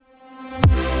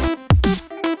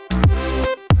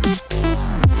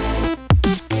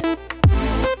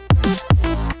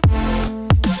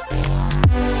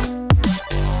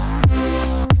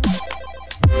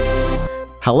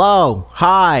Hello,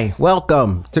 hi,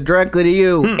 welcome to Directly to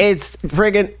You. It's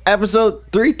friggin' episode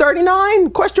 339?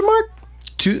 Question mark?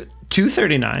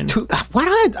 239. Why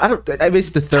do I don't? I mean, it's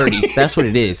the 30. That's what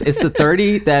it is. It's the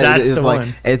 30 That's is the like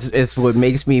one. it's what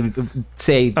makes me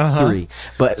say 3.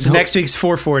 But So next week's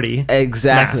 440.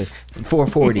 exactly Math.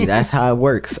 440. That's how it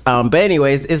works. But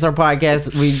anyways, it's our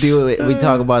podcast. We do it. We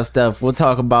talk about stuff. We'll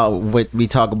talk about what we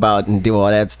talk about and do all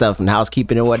that stuff and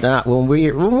housekeeping and whatnot when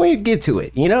we get to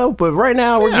it, you know. But right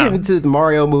now we're getting to the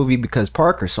Mario movie because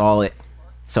Parker saw it,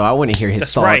 so I want to hear his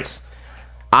That's thoughts. right.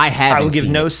 I haven't. I will give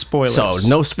seen no it. spoilers. So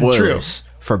no spoilers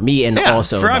for me and Yeah,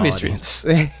 also for the obvious audience.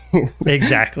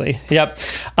 Exactly. Yep.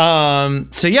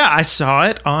 So yeah, I saw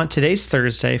it on today's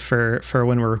Thursday for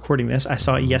when we're recording this. I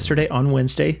saw it yesterday on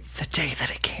Wednesday, the day that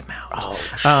it came out.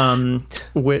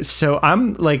 So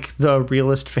I'm like the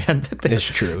realist fan. It's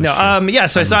true. No. Yeah.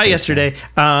 So I saw it yesterday.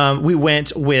 We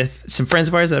went with some friends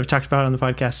of ours that I've talked about on the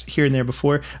podcast here and there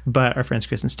before, but our friends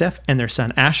Chris and Steph and their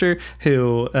son Asher,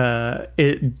 who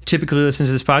typically listens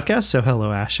to this podcast. So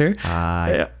hello, Asher.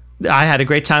 Hi. I had a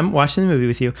great time watching the movie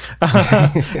with you.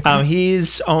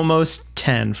 He's almost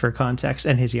 10 for context,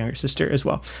 and his younger sister as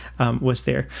well was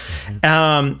there.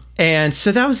 And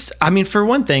so that was, I mean, for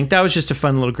one thing, that was just a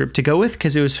fun little group to go with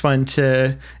because it was fun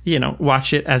to,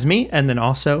 watch it as me and then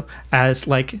also as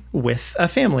like with a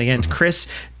family. And Chris,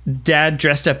 Dad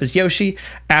dressed up as Yoshi,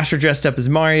 Asher dressed up as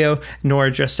Mario, Nora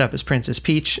dressed up as Princess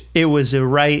Peach. It was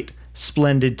a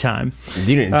splendid time.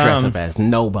 You didn't dress up as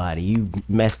nobody. You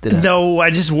messed it up. No, I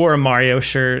just wore a Mario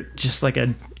shirt, just like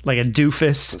a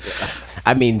doofus.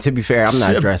 I mean, to be fair, I'm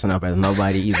not dressing up as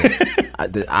nobody either.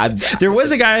 There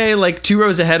was a guy like 2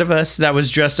 rows ahead of us that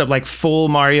was dressed up like full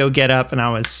Mario getup, and I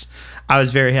was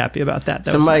very happy about that.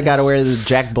 Somebody got to wear the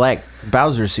Jack Black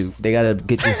Bowser suit. They got to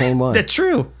get the same one. That's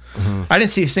true. I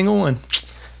didn't see a single one,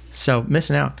 so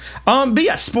missing out. But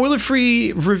yeah,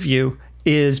 spoiler-free review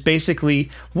is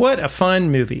basically what a fun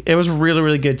movie. It was a really,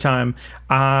 really good time.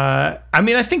 I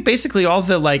mean, I think basically all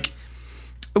the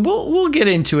we'll get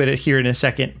into it here in a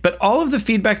second, but all of the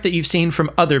feedback that you've seen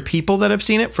from other people that have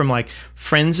seen it, from like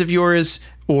friends of yours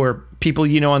or people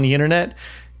on the internet,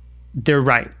 they're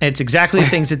right. It's exactly the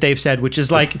things that they've said, which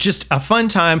is like just a fun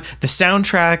time. The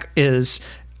soundtrack is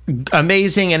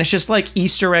amazing, and it's just like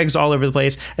Easter eggs all over the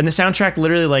place. And the soundtrack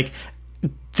literally like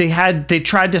they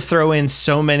tried to throw in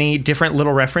so many different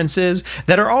little references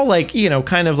that are all like,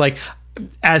 kind of like,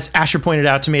 as Asher pointed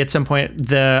out to me at some point,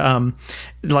 the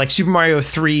like Super Mario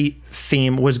 3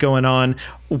 theme was going on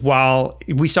while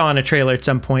we saw in a trailer at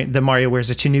some point that Mario wears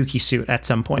a Tanuki suit at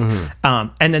some point.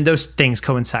 And then those things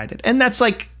coincided. And that's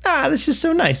like, that's just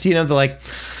so nice. The like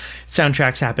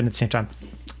soundtracks happen at the same time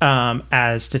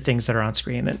as the things that are on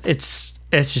screen. And it's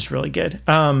just really good.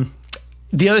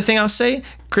 The other thing I'll say,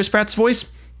 Chris Pratt's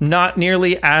voice, not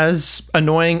nearly as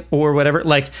annoying or whatever.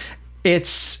 Like,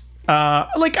 it's I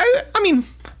mean,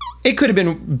 it could have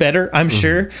been better, I'm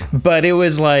sure, but it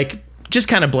was like just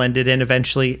kind of blended in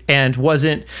eventually, and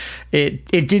it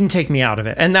didn't take me out of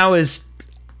it. And that was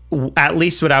at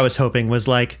least what I was hoping, was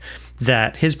like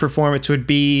that his performance would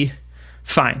be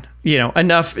fine,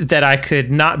 enough that I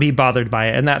could not be bothered by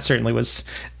it. And that certainly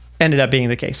ended up being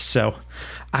the case. So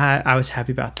I was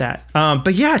happy about that.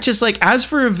 But yeah, just like as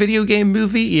for a video game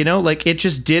movie, like it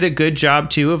just did a good job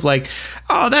too of like,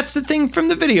 oh, that's the thing from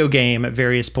the video game at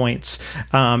various points.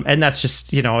 And that's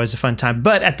just, always a fun time.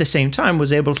 But at the same time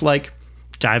was able to like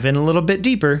dive in a little bit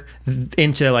deeper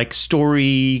into like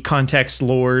story, context,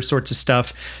 lore sorts of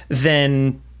stuff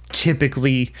than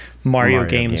typically Mario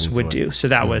games would do. So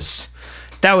that was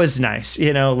nice,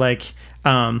 yeah.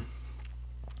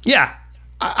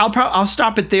 I'll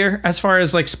stop it there as far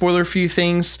as like spoiler few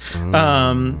things.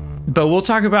 But we'll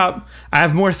talk about, I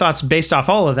have more thoughts based off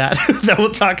all of that that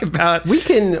we'll talk about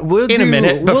in a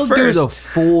minute. But we'll first, do the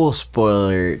full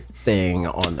spoiler thing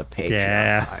on the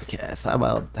Patreon podcast. How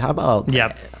about that?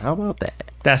 Yep. How about that?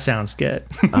 That sounds good.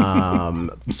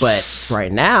 But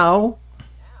right now,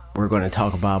 we're going to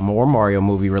talk about more Mario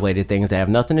movie related things that have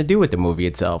nothing to do with the movie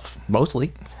itself.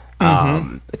 Mostly.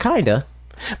 Kinda.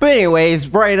 But anyways,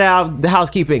 right now, the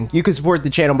housekeeping. You can support the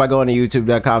channel by going to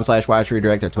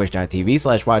youtube.com/watchredirect or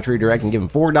twitch.tv/watchredirect and giving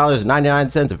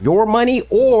 $4.99 of your money.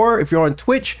 Or if you're on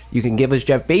Twitch, you can give us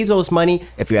Jeff Bezos money.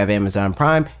 If you have Amazon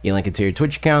Prime, you link it to your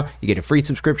Twitch account. You get a free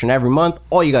subscription every month.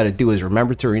 All you got to do is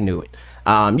remember to renew it.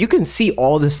 You can see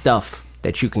all the stuff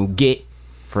that you can get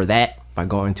for that by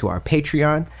going to our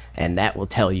Patreon. and that will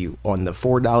tell you on the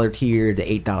 $4 tier, the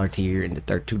 $8 tier, and the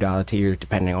 $32 tier,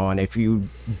 depending on if you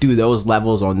do those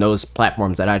levels on those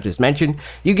platforms that I just mentioned.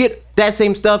 You get that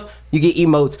same stuff. You get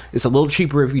emotes. It's a little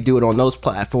cheaper if you do it on those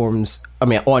platforms. I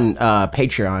mean, on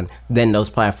Patreon than those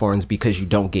platforms, because you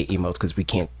don't get emotes because we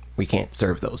can't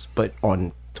serve those. But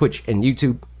on Twitch and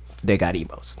YouTube, they got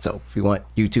emotes. So if you want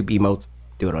YouTube emotes,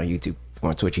 do it on YouTube. If you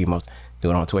want Twitch emotes, do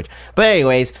it on Twitch. But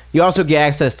anyways, you also get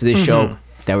access to this show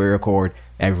that we record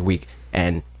every week,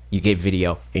 and you get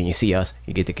video and you see us.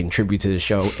 You get to contribute to the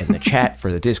show in the chat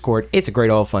for the Discord. It's a great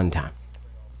old fun time.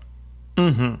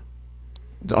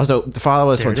 Also,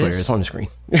 follow us on Twitter. It's on the screen.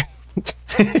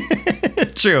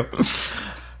 True.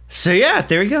 So yeah,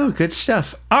 there we go. Good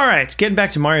stuff. All right, getting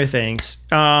back to Mario things.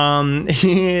 So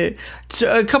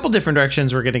a couple different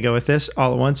directions we're going to go with this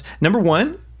all at once. Number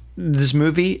one, this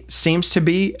movie seems to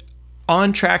be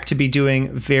on track to be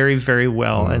doing very, very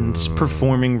well and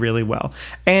performing really well,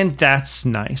 and that's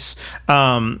nice.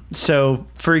 So,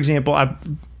 for example,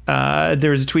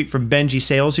 there was a tweet from Benji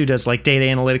Sales, who does like data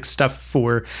analytics stuff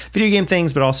for video game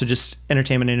things, but also just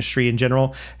entertainment industry in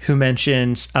general, who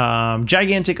mentions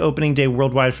gigantic opening day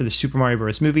worldwide for the Super Mario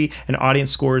Bros. Movie, and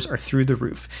audience scores are through the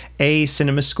roof. A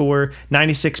cinema score,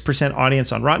 96%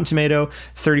 audience on Rotten Tomato,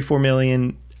 34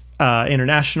 million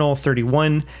international,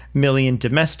 31 million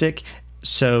domestic.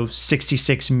 So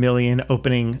 66 million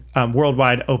opening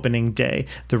worldwide opening day.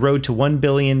 The road to $1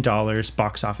 billion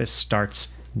box office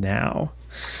starts now.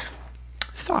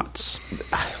 Thoughts?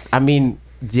 I mean,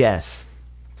 yes,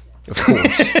 of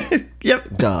course.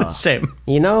 Yep. Duh. Same.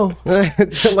 You know,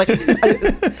 like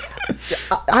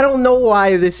I don't know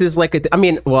why this is like a. I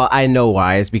mean, well, I know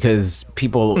why. It's because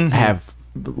people have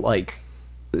like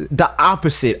the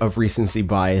opposite of recency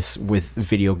bias with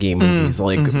video game movies.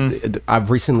 Like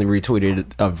I've recently retweeted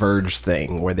a Verge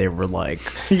thing where they were like,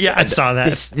 yeah, I saw that.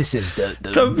 This is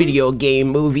the video game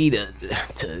movie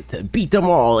to beat them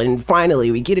all, and finally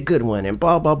we get a good one, and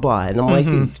blah blah blah. And I'm like,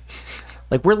 dude,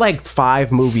 like we're like 5,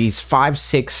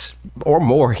 6 or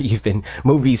more even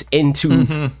movies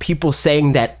into people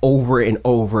saying that over and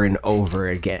over and over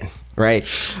again, right?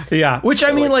 Yeah, which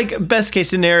I mean, like best case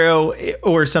scenario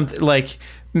or something like.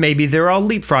 Maybe they're all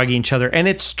leapfrogging each other, and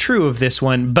it's true of this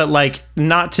one, but like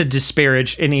not to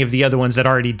disparage any of the other ones that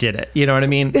already did it. You know what I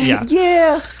mean? Yeah.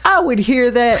 Yeah, I would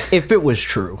hear that if it was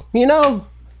true. You know,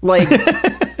 like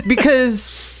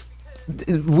because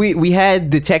we had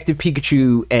Detective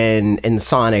Pikachu and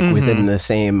Sonic within the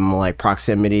same like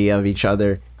proximity of each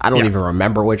other. I don't even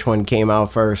remember which one came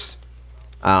out first.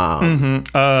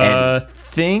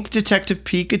 Think Detective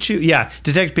Pikachu. Yeah,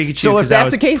 Detective Pikachu. So if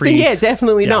that's the case, then yeah,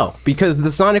 definitely no, because the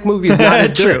Sonic movie is not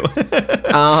as true.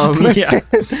 Yeah,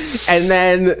 and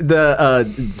then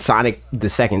the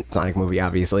second Sonic movie,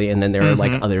 obviously, and then there are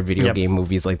like other video game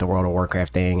movies like the World of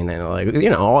Warcraft thing, and then like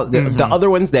all the other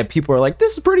ones that people are like,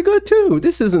 this is pretty good too.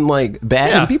 This isn't like bad,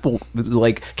 and people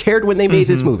like cared when they made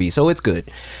this movie, so it's good.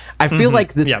 I feel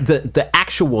like the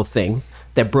actual thing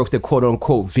that broke the quote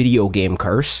unquote video game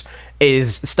curse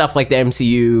is stuff like the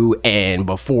MCU, and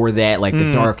before that, like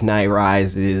the Dark Knight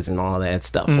Rises and all that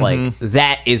stuff. Like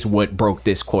that is what broke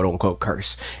this quote unquote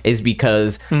curse, is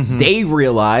because they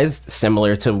realized,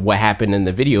 similar to what happened in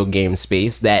the video game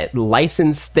space, that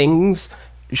licensed things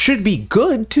should be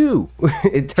good too.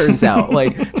 It turns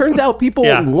out people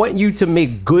want you to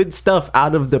make good stuff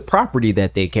out of the property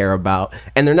that they care about,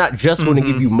 and they're not just going to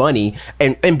give you money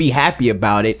and be happy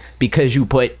about it because you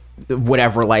put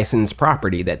whatever licensed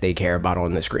property that they care about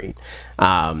on the screen.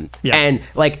 And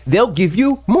like they'll give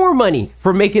you more money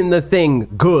for making the thing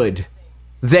good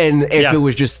than if it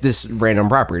was just this random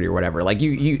property or whatever. Like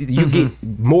you get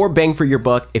more bang for your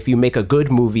buck if you make a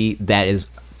good movie that is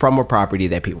from a property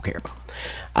that people care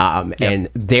about. And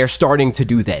they're starting to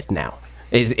do that now.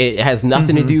 It has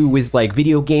nothing to do with like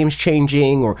video games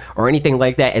changing or anything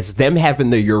like that. It's them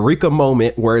having the eureka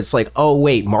moment where it's like, oh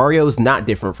wait, Mario's not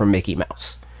different from Mickey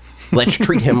Mouse. Let's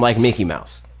treat him like Mickey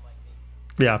Mouse.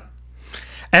 Yeah.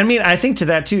 I mean, I think to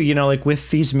that too, you know, like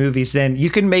with these movies, then you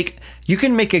can make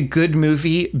a good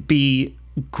movie be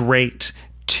great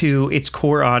to its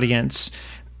core audience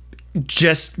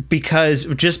just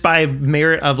by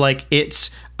merit of like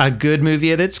it's a good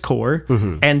movie at its core,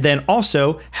 and then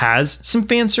also has some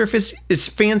fan service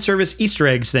Easter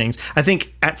eggs things. I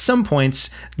think at some points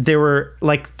there were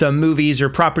like the movies or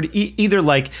property, either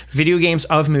like video games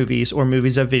of movies or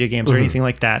movies of video games or anything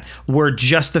like that, were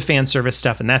just the fan service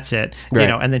stuff, and that's it. Right. You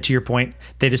know, and then to your point,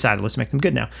 they decided let's make them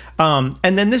good now.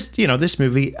 And then this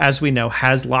movie, as we know,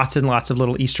 has lots and lots of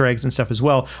little Easter eggs and stuff as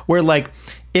well. Where like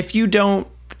if you don't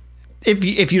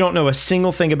know a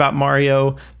single thing about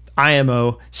Mario,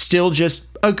 IMO, still just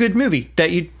a good movie that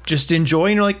you just enjoy,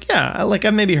 and you're like, yeah, like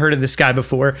I've maybe heard of this guy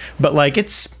before, but like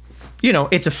it's, you know,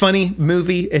 it's a funny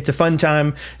movie, it's a fun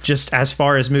time, just as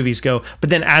far as movies go.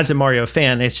 But then as a Mario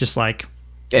fan, it's just like,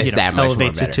 It's you know, that much more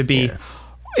elevates it better. to be,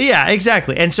 yeah,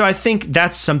 exactly. And so I think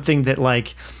that's something that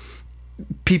like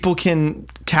people can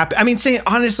tap. I mean,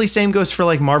 honestly, same goes for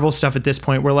like Marvel stuff at this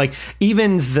point, where like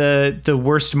even the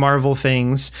worst Marvel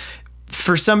things,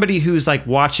 for somebody who's like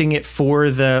watching it for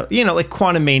the, you know, like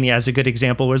Quantumania is a good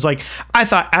example, where it's like, I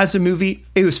thought as a movie,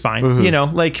 it was fine, you know,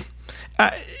 like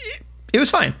it was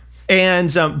fine.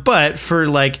 And, but for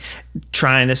like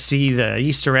trying to see the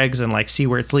Easter eggs and like see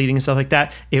where it's leading and stuff like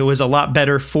that, it was a lot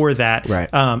better for that. Right.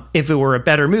 If it were a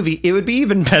better movie, it would be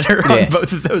even better on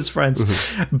both of those fronts.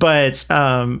 But,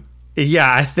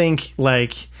 yeah, I think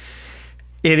like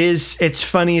it's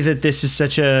funny that this is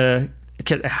such a,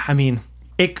 I mean,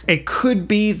 it could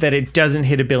be that it doesn't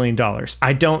hit $1 billion.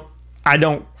 I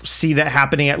don't see that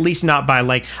happening, at least not by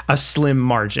like a slim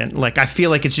margin. Like I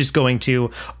feel like it's just going to,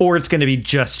 or it's going to be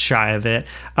just shy of it.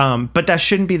 But that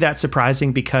shouldn't be that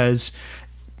surprising, because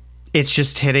it's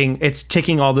just it's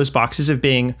ticking all those boxes of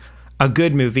being a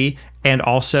good movie, and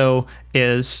also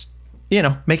is, you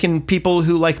know, making people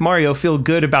who like Mario feel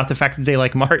good about the fact that they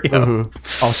like Mario.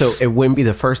 Also, it wouldn't be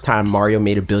the first time Mario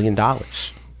made $1 billion.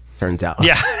 Turns out,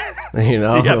 Yeah. you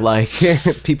know, like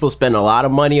people spend a lot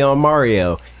of money on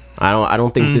Mario. I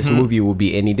don't think this movie will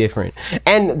be any different.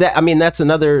 And that, I mean, that's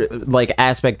another like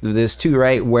aspect of this too,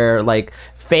 right? Where like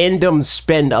fandoms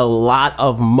spend a lot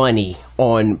of money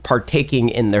on partaking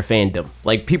in their fandom.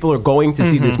 Like people are going to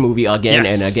see this movie again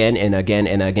and again and again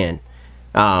and again.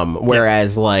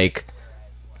 Whereas like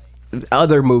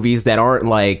other movies that aren't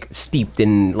like steeped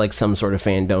in like some sort of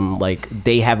fandom, like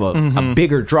they have a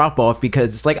bigger drop off,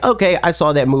 because it's like, okay, I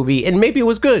saw that movie and maybe it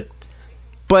was good,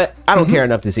 but I don't care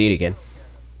enough to see it again.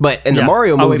 But in the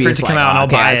Mario movie, I'll wait for it it's to like, come out and I'll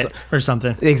okay, buy it or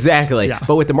something. Exactly. Yeah.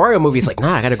 But with the Mario movie, it's like,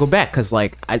 nah, I gotta go back, because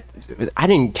like I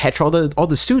didn't catch all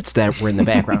the suits that were in the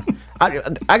background.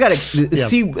 I gotta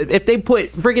see if they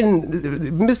put friggin'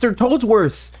 Mr.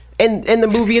 Toadsworth and the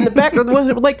movie in the background.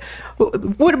 Like,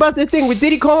 what about the thing with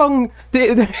Diddy Kong?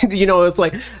 You know, it's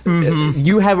like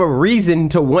you have a reason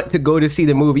to want to go to see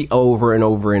the movie over and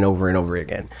over and over and over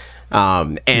again.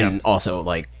 And also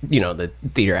like, you know, the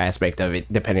theater aspect of it,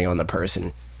 depending on the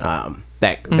person,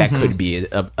 that could be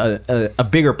a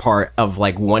bigger part of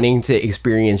like wanting to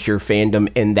experience your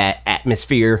fandom in that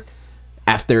atmosphere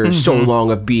after so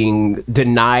long of being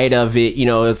denied of it. You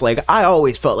know, it's like, I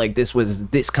always felt like this was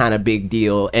this kind of big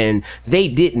deal and they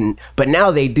didn't, but now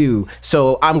they do,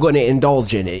 so I'm going to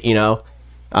indulge in it, you know.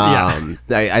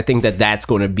 I think that's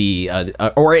going to be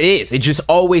or it just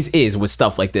always is with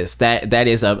stuff like this. That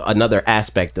is another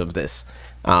aspect of this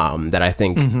that I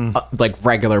think like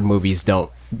regular movies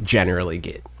don't generally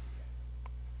get.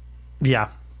 Yeah.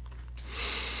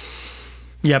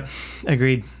 Yep.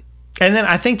 Agreed. And then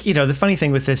I think, you know, the funny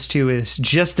thing with this too is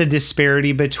just the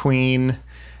disparity between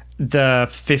the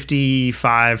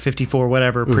 55, 54,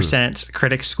 whatever percent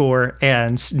critic score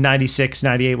and 96,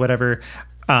 98, whatever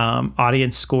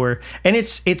audience score. And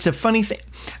it's a funny thing.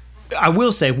 I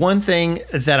will say one thing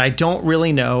that I don't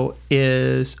really know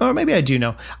is, or maybe I do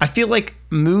know, I feel like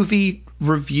movie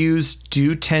reviews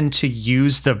do tend to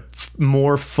use the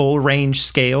more full range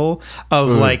scale of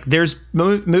like, there's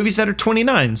movies that are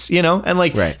 29s, you know, and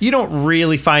like you don't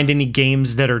really find any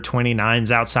games that are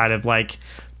 29s outside of like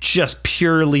just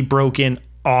purely broken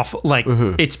off, like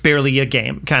it's barely a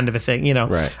game kind of a thing, you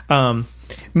know.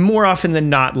 More often than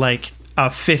not, like a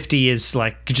 50 is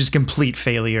like just complete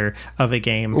failure of a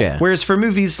game. Whereas for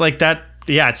movies like that,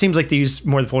 it seems like they use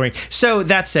more the full range. So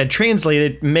that said,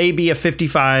 translated, maybe a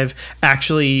 55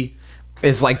 actually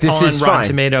is like, this on is Rotten fine.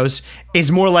 Tomatoes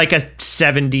is more like a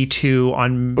 72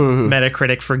 on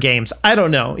Metacritic for games. I don't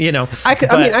know, you know. I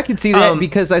could see that,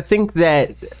 because I think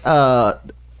that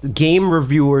game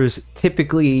reviewers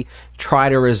typically try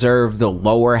to reserve the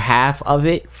lower half of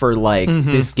it for like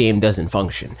this game doesn't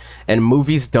function, and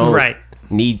movies don't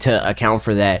need to account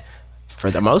for that for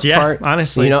the most part.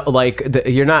 Honestly, you know, like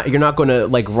you're not going to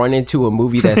like run into a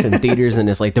movie that's in theaters and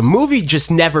it's like the movie just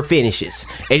never finishes.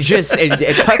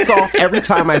 It cuts off every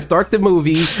time I start the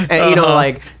movie, and you know,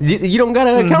 like you don't got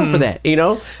to account for that. You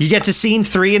know, you get to scene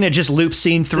 3 and it just loops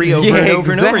scene 3 over and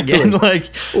over and over again, like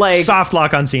soft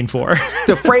lock on scene 4.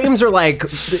 The frames are like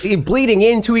bleeding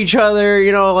into each other.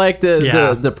 You know, like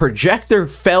the projector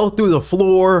fell through the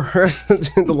floor.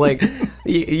 Like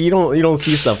you don't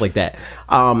see stuff like that.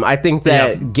 I think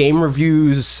that game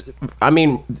reviews, I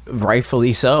mean,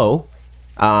 rightfully so,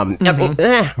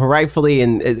 Rightfully,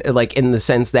 in like in the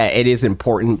sense that it is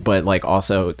important, but like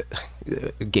also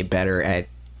get better at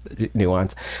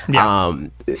nuance.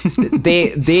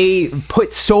 They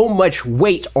put so much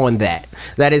weight on that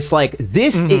it's like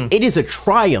this. It is a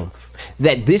triumph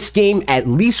that this game at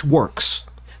least works.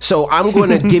 So I'm going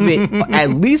to give it at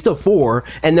least a 4,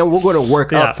 and then we're going to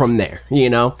work up from there.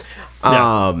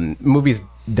 Movies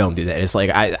don't do that. It's like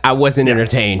I wasn't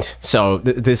entertained, so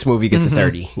this movie gets a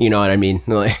 30. You know what I mean?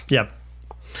 Like,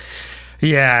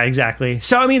 yeah, exactly.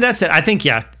 So I mean, that's it. I think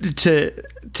to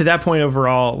that point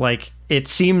overall, like it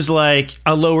seems like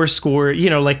a lower score.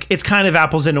 Like it's kind of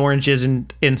apples and oranges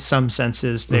in some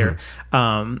senses there.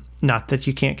 Not that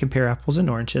you can't compare apples and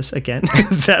oranges again,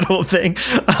 that whole thing.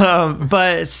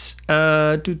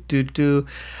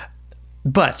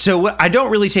 But so I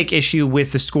don't really take issue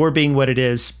with the score being what it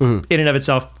is in and of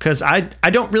itself, because I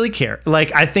don't really care.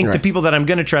 Like, I think the people that I'm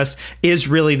going to trust is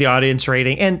really the audience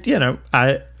rating, and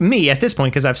me at this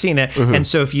point, because I've seen it. And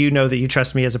so if you know that you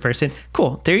trust me as a person,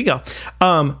 cool, there you go.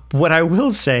 What I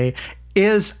will say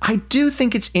is I do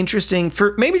think it's interesting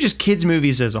for maybe just kids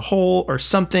movies as a whole or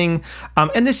something.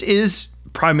 And this is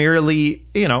primarily,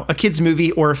 a kids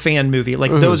movie or a fan movie. Like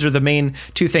those are the main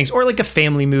two things, or like a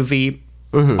family movie,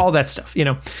 all that stuff,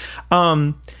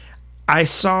 I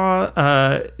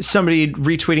saw somebody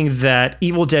retweeting that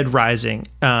Evil Dead Rising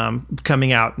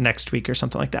coming out next week or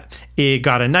something like that. It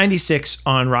got a 96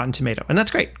 on Rotten Tomato, and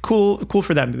that's great. Cool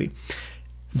for that movie.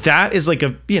 That is like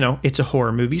it's a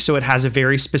horror movie, so it has a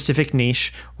very specific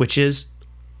niche, which is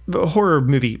horror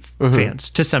movie fans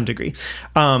to some degree.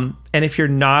 And if you're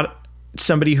not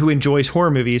somebody who enjoys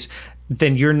horror movies,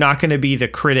 then you're not going to be the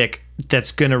critic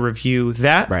that's going to review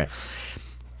that. Right.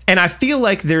 And I feel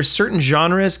like there's certain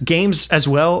genres, games as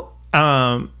well,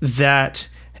 that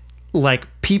like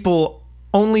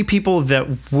only people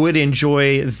that would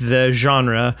enjoy the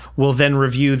genre will then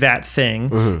review that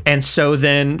thing. And so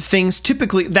then things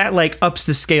typically that like ups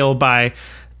the scale by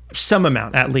some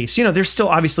amount, at least. There's still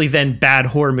obviously then bad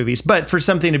horror movies, but for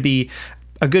something to be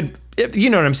a good, you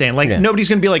know what I'm saying? Like nobody's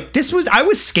going to be like, I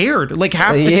was scared like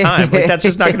half the time. Like that's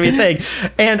just not going to be a thing.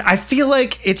 And I feel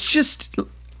like it's just,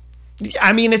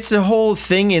 I mean, it's a whole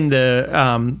thing in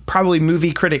the probably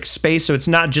movie critic space. So it's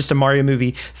not just a Mario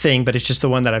movie thing, but it's just the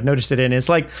one that I've noticed it in. It's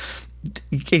like,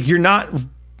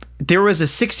 there was a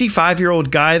 65-year-old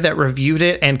guy that reviewed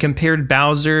it and compared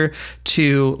Bowser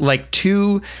to like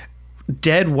 2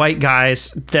 dead white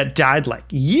guys that died like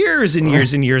years and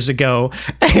years and years ago.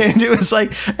 And it was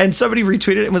like, and somebody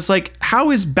retweeted it and was like,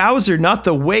 how is Bowser not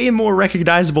the way more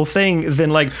recognizable thing than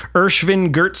like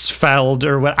Erschwin Gertzfeld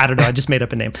or what? I don't know. I just made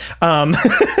up a name.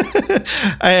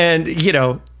 And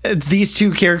these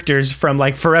 2 characters from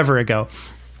like forever ago,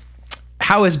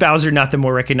 how is Bowser not the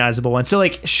more recognizable one? So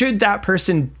like, should that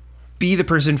person be the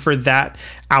person for that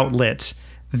outlet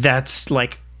that's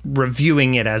like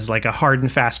reviewing it as like a hard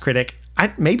and fast critic?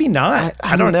 Maybe not.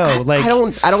 I don't know. Like, I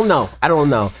don't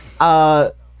know.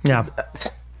 Yeah.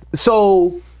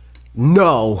 So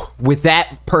no, with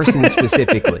that person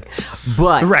specifically,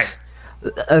 but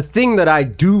a thing that I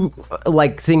do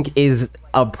like think is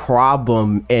a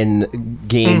problem in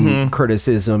game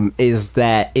criticism is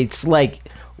that it's like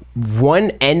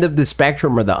one end of the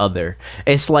spectrum or the other.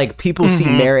 It's like people see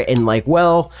merit in like,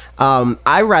 well,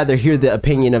 I rather hear the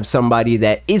opinion of somebody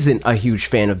that isn't a huge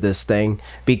fan of this thing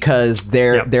because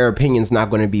their opinion's not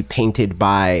going to be painted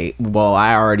by, well,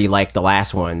 I already liked the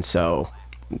last one, so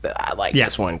I like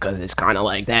this one because it's kind of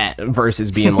like that, versus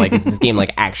being like, is this game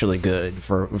like actually good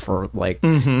for like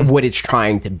what it's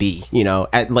trying to be,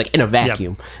 like in a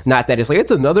vacuum. Not that it's like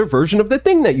it's another version of the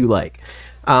thing that you like.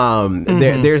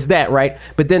 There's that, right?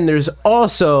 But then there's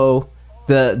also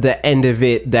the end of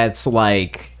it that's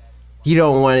like, you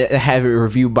don't want to have it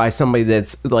reviewed by somebody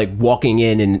that's like walking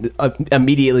in and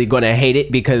immediately going to hate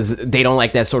it because they don't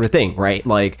like that sort of thing, right?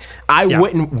 Like I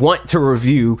wouldn't want to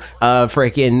review a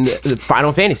freaking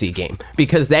Final Fantasy game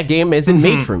because that game isn't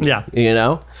made for me,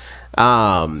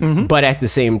 but at the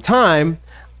same time,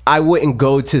 I wouldn't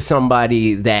go to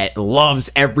somebody that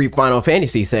loves every Final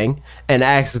Fantasy thing and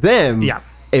ask them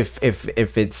if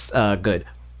it's good.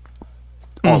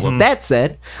 All of that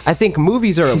said, I think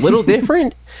movies are a little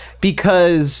different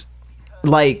because,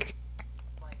 like,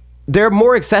 they're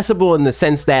more accessible in the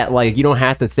sense that, like, you don't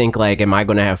have to think, like, am I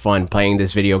going to have fun playing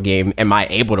this video game? Am I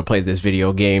able to play this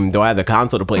video game? Do I have the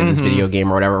console to play this video game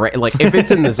or whatever, right? Like, if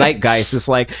it's in the zeitgeist, it's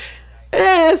like,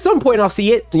 at some point I'll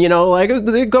see it, like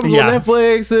it comes on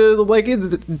Netflix, like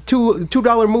it's a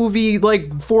 $2 movie,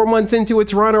 like 4 months into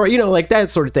its run, or like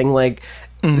that sort of thing. Like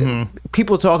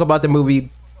people talk about the movie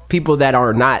people that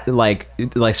are not like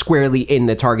squarely in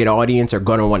the target audience are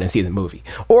gonna want to see the movie,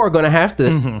 or are gonna have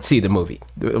to see the movie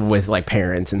with like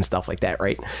parents and stuff like that,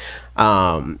 right?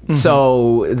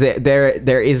 So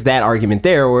there is that argument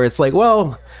there where it's like,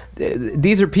 well,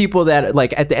 these are people that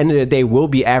like at the end of the day will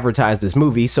be advertised this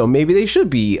movie, so maybe they should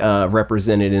be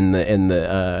represented in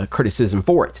the criticism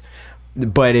for it.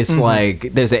 But it's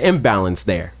like there's an imbalance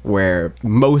there where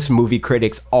most movie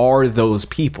critics are those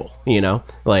people, you know,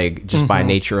 like just by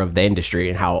nature of the industry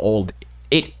and how old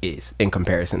it is in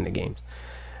comparison to games.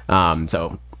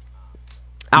 So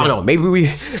I don't know. Maybe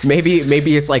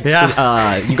it's like you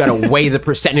got to weigh the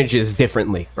percentages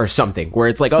differently or something. Where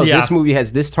it's like, this movie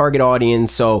has this target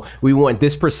audience, so we want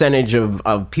this percentage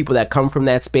of people that come from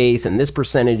that space, and this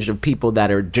percentage of people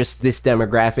that are just this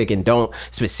demographic and don't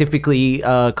specifically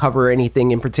cover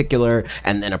anything in particular,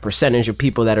 and then a percentage of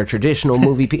people that are traditional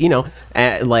movie, friggin'.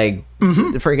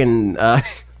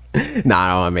 Nah, I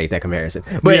don't want to make that comparison.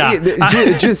 But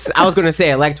just I was going to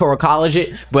say electoral college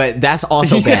it, but that's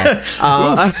also bad.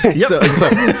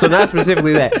 So not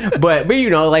specifically that. But you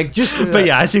know, like just. But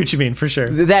yeah, I see what you mean for sure.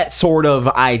 That sort of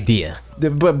idea,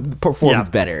 but performed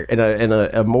better in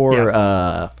a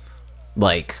more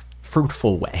like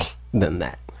fruitful way than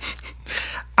that.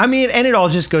 I mean, and it all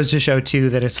just goes to show too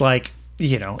that it's like,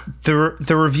 you know,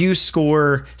 the review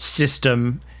score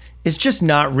system is just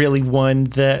not really one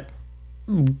that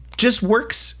just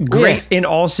works great in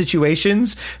all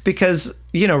situations, because,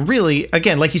 you know, really,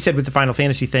 again, like you said with the Final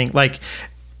Fantasy thing, like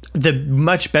the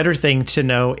much better thing to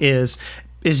know is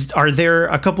are there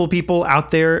a couple of people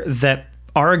out there that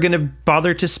are going to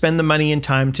bother to spend the money and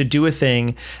time to do a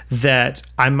thing that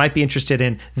I might be interested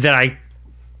in, that I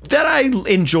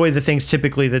enjoy the things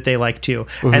typically that they like too.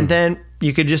 And then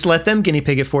you could just let them guinea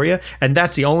pig it for you. And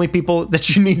that's the only people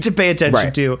that you need to pay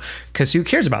attention to, because who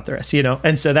cares about the rest, you know?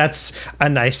 And so that's a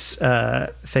nice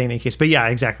thing in case. But yeah,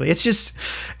 exactly.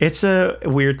 It's a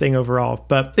weird thing overall,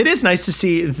 but it is nice to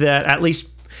see that at least,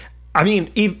 I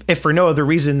mean, if for no other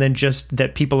reason than just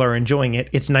that people are enjoying it,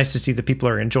 it's nice to see that people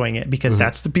are enjoying it, because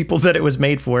that's the people that it was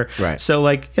made for. Right. So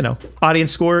like, you know,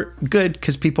 audience score, good,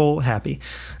 because people happy.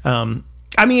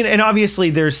 I mean, and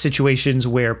obviously there's situations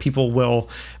where people will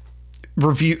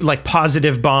review, like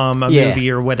positive bomb a movie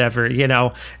or whatever, you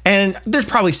know, and there's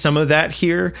probably some of that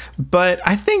here, but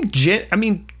I think,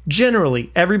 generally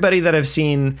everybody that I've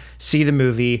seen see the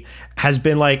movie has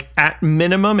been like, at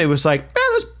minimum, it was like,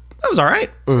 that was all right.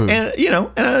 And, you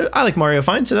know, and I like Mario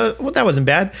fine, so that wasn't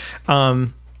bad.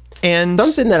 And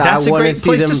something that that's I want a great to see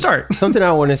place them, to start. Something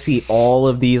I want to see all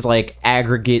of these like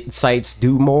aggregate sites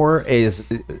do more is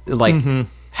like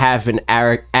have an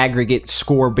aggregate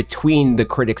score between the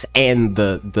critics and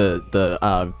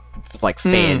the like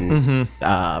fan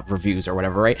reviews or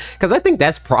whatever, right? Because I think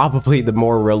that's probably the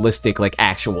more realistic like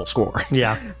actual score.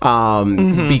 Yeah.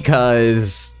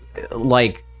 Because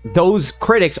like those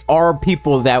critics are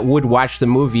people that would watch the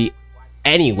movie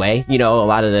anyway, you know, a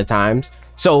lot of the times.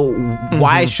 So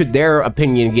why should their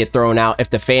opinion get thrown out if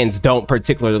the fans don't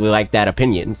particularly like that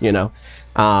opinion, you know?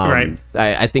 Right.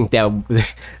 I think that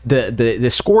the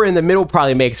score in the middle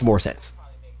probably makes more sense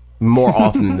more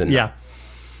often than not.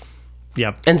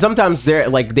 Yeah. And sometimes they're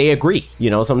like, they agree,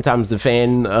 you know, sometimes the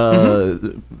fan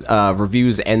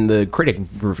reviews and the critic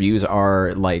reviews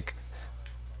are like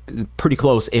pretty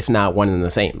close, if not one and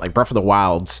the same. Like Breath of the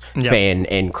Wild's fan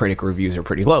and critic reviews are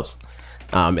pretty close.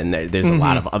 And there's a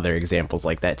lot of other examples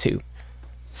like that too.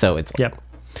 So it's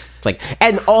it's like,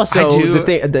 and also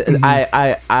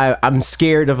I'm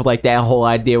scared of like that whole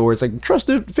idea where it's like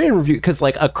trusted fan review, because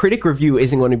like a critic review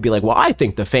isn't going to be like, well, I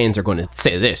think the fans are going to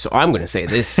say this, so I'm going to say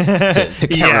this to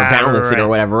counterbalance it or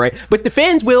whatever, right? But the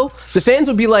fans will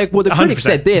be like, well, the critic 100%.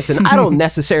 said this, and I don't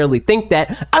necessarily think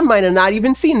that. I might have not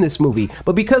even seen this movie,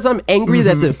 but because I'm angry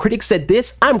that the critic said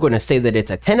this, I'm going to say that it's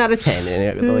a 10 out of 10,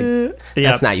 and like,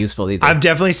 that's not useful either. I've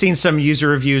definitely seen some user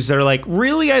reviews that are like,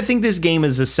 really, I think this game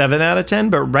is a 7 out of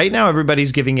 10, but right now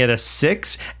everybody's giving it a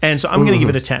 6, and so I'm going to give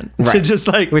it a 10 to just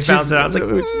like bounce it out.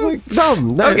 It's like,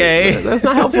 dumb. Okay, that's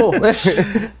not helpful.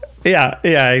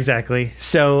 Yeah, exactly.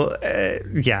 So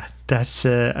that's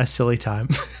a silly time.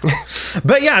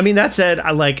 But yeah, I mean, that said,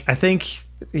 I think,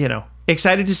 you know,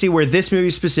 excited to see where this movie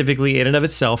specifically in and of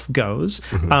itself goes.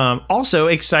 Also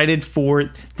excited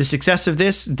for the success of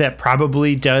this. That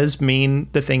probably does mean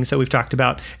the things that we've talked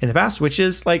about in the past, which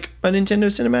is like a Nintendo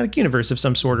Cinematic Universe of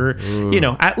some sort, or, you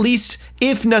know, at least,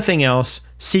 if nothing else,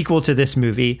 sequel to this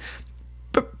movie.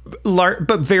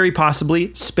 But very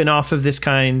possibly spin-off of this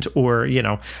kind, or, you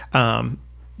know,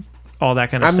 all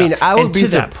that kind of stuff. I mean, I would be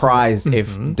surprised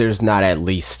if there's not at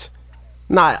least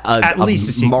a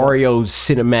sequel. Mario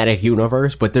cinematic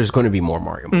universe, but there's going to be more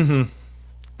Mario movies.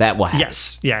 That will happen.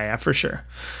 Yes. Yeah, for sure.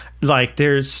 Like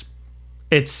it's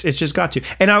just got to.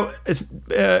 And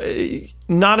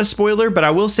not a spoiler, but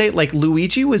I will say, like,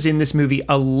 Luigi was in this movie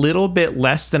a little bit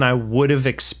less than I would have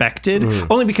expected,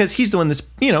 only because he's the one that's,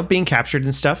 being captured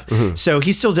and stuff. So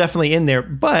he's still definitely in there,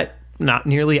 but not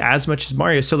nearly as much as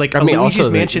Mario. So, like, Luigi's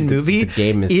Mansion movie the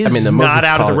game is not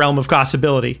out of the realm of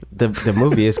possibility. The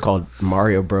movie is called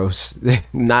Mario Bros.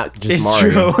 Not just it's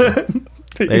Mario. True.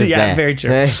 Yeah, very true.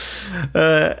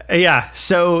 Yeah.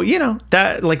 So,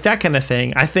 that kind of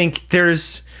thing. I think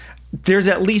there's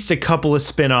at least a couple of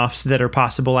spin-offs that are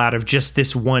possible out of just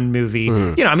this one movie.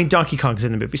 Donkey Kong's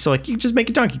in the movie. So, like, you just make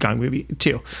a Donkey Kong movie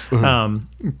too.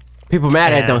 People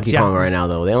mad at Donkey Kong right now,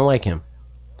 though. They don't like him.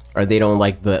 Or they don't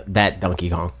like that Donkey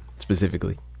Kong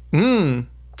specifically.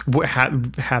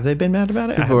 Have they been mad about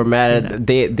it? People were mad at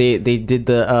they did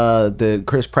the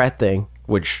Chris Pratt thing,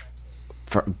 which,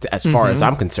 as far as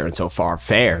I'm concerned, so far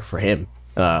fair for him.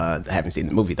 I haven't seen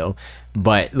the movie though,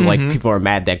 but like people are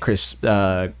mad that Chris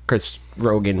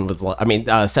Rogen was.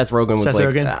 Seth Rogen was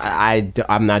Rogen?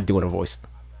 I'm not doing a voice.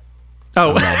 Oh,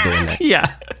 I'm not doing that.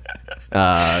 Yeah.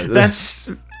 That's.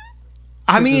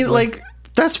 I mean, like,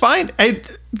 that's fine.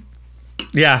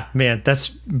 Yeah, man,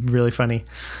 that's really funny.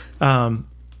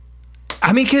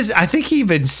 Because I think he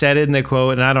even said it in the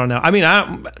quote, and I don't know.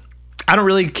 I don't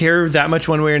really care that much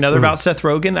one way or another about Seth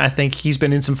Rogen. I think he's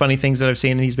been in some funny things that I've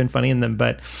seen, and he's been funny in them.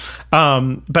 But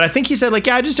I think he said, like,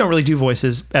 yeah, I just don't really do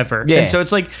voices ever. Yeah. And so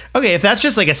it's like, okay, if that's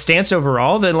just like a stance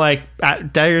overall, then like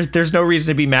there's no reason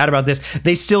to be mad about this.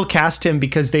 They still cast him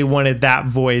because they wanted that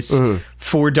voice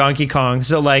for Donkey Kong.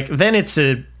 So like then it's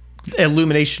a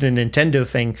Illumination and Nintendo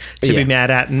thing to be mad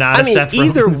at, not a Seth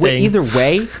Rogen thing. Either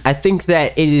way, I think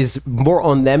that it is more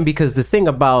on them, because the thing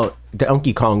about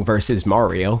Donkey Kong versus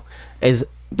Mario is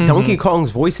Donkey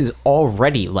Kong's voice is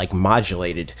already like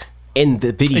modulated in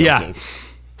the video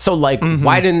games. So like,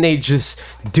 why didn't they just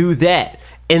do that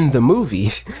in the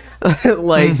movie?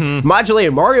 Like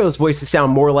modulated Mario's voice to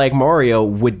sound more like Mario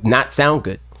would not sound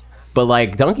good, but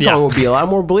like Donkey Kong would be a lot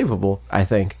more believable, I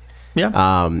think.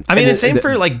 Yeah. And same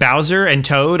for like Bowser and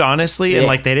Toad, honestly. And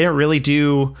like, they didn't really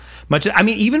do much.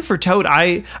 Even for Toad,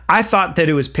 I thought that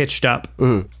it was pitched up.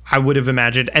 I would have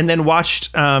imagined, and then watched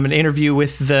an interview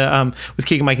with with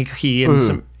Keegan-Michael Key and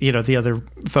some, the other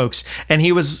folks. And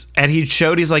he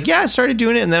showed, he's like, yeah, I started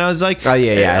doing it. And then I was like, oh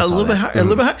yeah, a little bit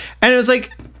higher. And it was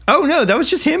like, oh no, that was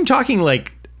just him talking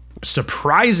like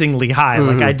surprisingly high.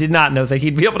 Like, I did not know that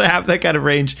he'd be able to have that kind of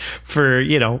range for,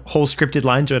 whole scripted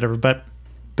lines or whatever. But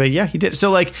yeah, he did.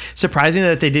 So like, surprising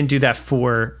that they didn't do that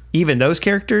for even those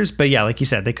characters. But yeah, like you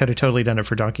said, they could have totally done it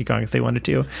for Donkey Kong if they wanted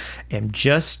to, and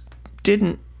just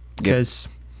didn't, because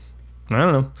I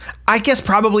don't know. I guess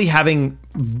probably having,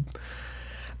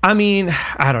 I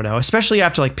don't know, especially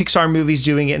after like Pixar movies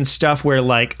doing it and stuff, where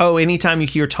like, oh, anytime you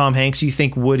hear Tom Hanks, you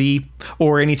think Woody,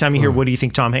 or anytime you hear Woody, you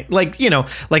think Tom Hanks. Like,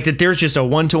 like that there's just a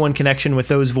one-to-one connection with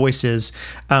those voices.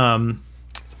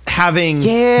 Having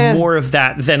more of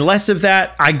that than less of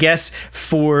that, I guess,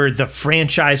 for the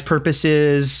franchise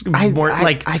purposes. I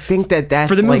think that's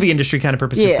for the movie industry kind of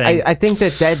purposes. Yeah, I think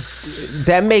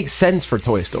that makes sense for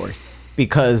Toy Story,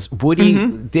 because Woody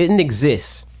didn't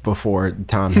exist before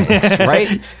Tom Hanks,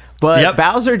 right? But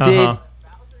Bowser did,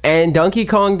 and Donkey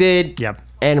Kong did,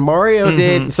 and Mario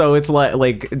did. So it's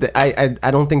like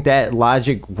I don't think that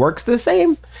logic works the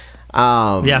same.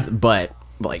 But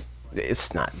like,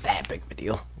 it's not that big of a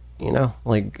deal.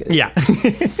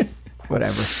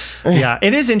 Whatever. Yeah,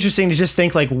 it is interesting to just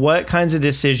think like, what kinds of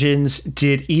decisions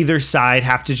did either side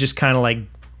have to just kind of like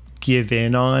give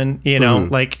in on?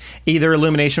 Like either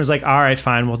Illumination was like, all right,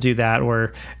 fine, we'll do that,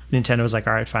 or Nintendo was like,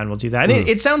 all right, fine, we'll do that. And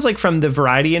it sounds like from the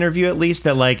Variety interview, at least,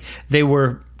 that like they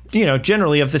were,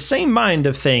 generally of the same mind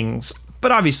of things.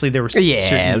 But obviously there were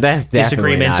certain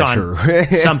disagreements on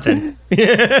something.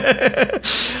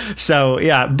 So,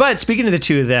 yeah. But speaking of the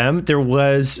two of them, there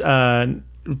was an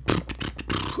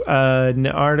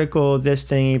article, this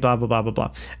thingy, blah, blah, blah,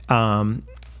 blah, blah.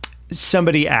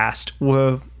 Somebody asked,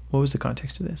 what was the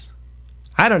context of this?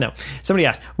 I don't know. Somebody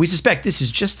asked, we suspect this is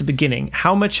just the beginning.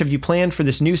 How much have you planned for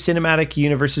this new cinematic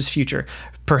universe's future?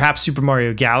 Perhaps Super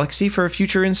Mario Galaxy for a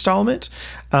future installment?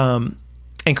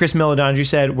 And Chris Melodandri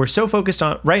said, we're so focused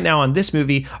on right now on this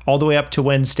movie all the way up to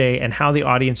Wednesday and how the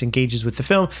audience engages with the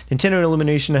film. Nintendo and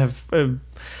Illumination have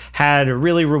had a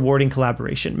really rewarding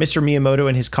collaboration. Mr. Miyamoto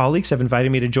and his colleagues have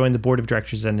invited me to join the board of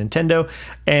directors at Nintendo,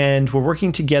 and we're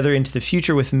working together into the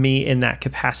future with me in that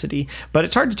capacity. But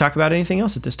it's hard to talk about anything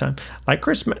else at this time. Like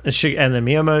Chris, and then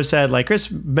Miyamoto said, like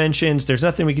Chris mentions, there's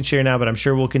nothing we can share now, but I'm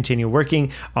sure we'll continue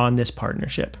working on this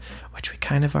partnership, which we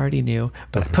kind of already knew,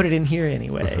 but I put it in here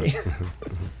anyway.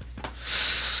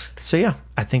 So yeah,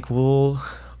 I think we'll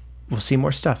see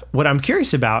more stuff. What I'm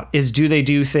curious about is, do they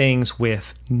do things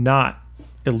with not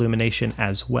Illumination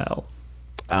as well?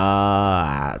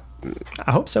 I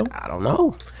hope so. don't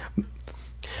know.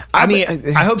 I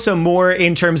mean, I hope so, more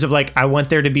in terms of like, I want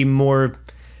there to be more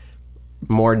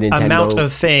Nintendo amount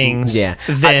of things. Yeah,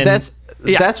 than,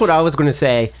 that's what I was going to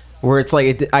say. Where it's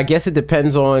like, I guess it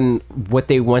depends on what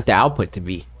they want the output to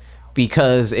be,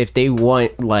 because if they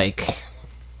want like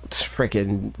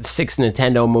freaking 6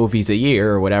 Nintendo movies a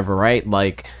year or whatever, right?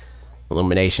 Like,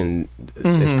 Illumination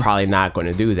is probably not going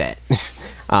to do that,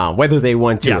 whether they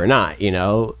want to or not, you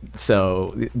know?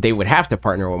 So they would have to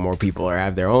partner with more people or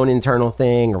have their own internal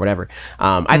thing or whatever.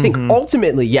 I think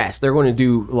ultimately, yes, they're going to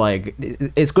do, like,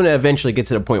 it's going to eventually get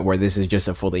to the point where this is just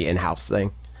a fully in-house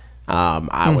thing,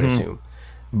 I would assume.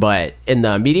 But in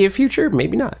the immediate future,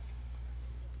 maybe not.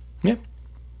 Yeah.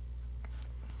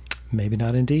 Maybe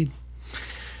not indeed.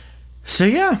 So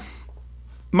yeah,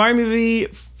 Mario movie,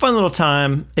 fun little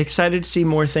time. Excited to see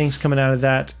more things coming out of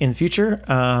that in the future.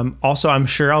 Also, I'm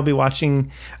sure I'll be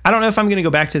watching. I don't know if I'm going to go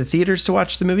back to the theaters to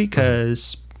watch the movie,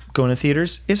 because going to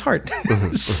theaters is hard.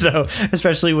 So,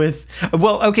 especially with,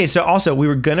 well, okay. So also, we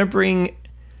were going to bring,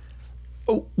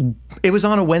 it was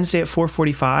on a Wednesday at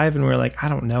 4:45, and we were like, I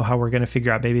don't know how we're going to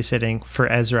figure out babysitting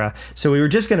for Ezra. So we were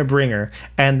just going to bring her.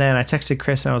 And then I texted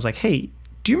Chris and I was like, hey,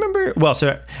 do you remember? Well,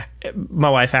 so my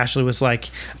wife Ashley was like,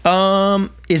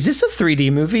 is this a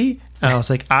 3D movie? And I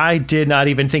was like, I did not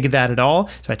even think of that at all.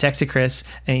 So I texted Chris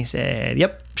and he said,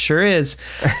 yep, sure is.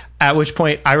 At which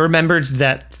point I remembered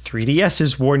that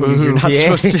 3DSs warn you you're not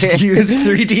supposed to use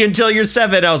 3D until you're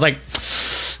 7. I was like,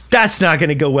 that's not going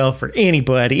to go well for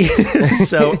anybody.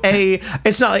 So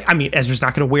it's not like, I mean, Ezra's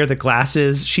not going to wear the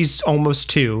glasses. She's almost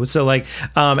 2. So like,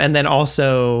 and then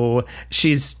also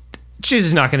she's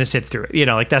just not going to sit through it. You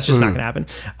know, like that's just not going to happen.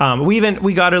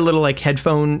 We got her little like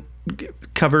headphone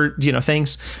cover, you know,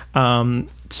 things,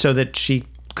 so that she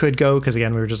could go. Cause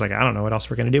again, we were just like, I don't know what else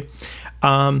we're going to do.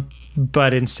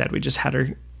 But instead we just had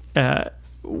her,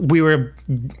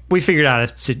 we figured out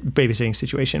a babysitting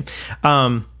situation.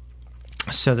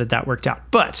 So that worked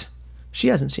out, but she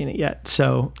hasn't seen it yet.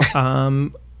 So,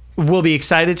 we'll be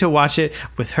excited to watch it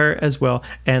with her as well.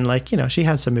 And like, you know, she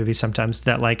has some movies sometimes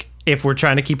that like, if we're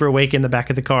trying to keep her awake in the back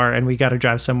of the car and we got to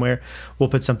drive somewhere, we'll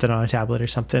put something on a tablet or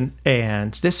something.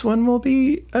 And this one will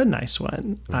be a nice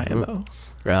one. IMO.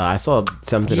 Well, I saw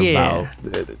something about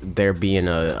there being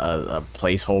a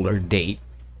placeholder date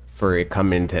for it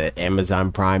coming to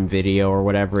Amazon Prime Video or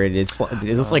whatever it is.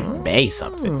 It's like May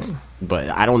something, but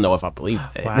I don't know if I believe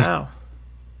it. Wow.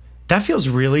 That feels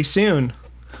really soon.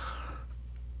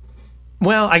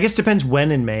 Well, I guess depends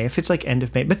when in May. If it's like end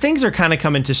of May, but things are kind of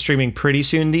coming to streaming pretty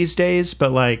soon these days.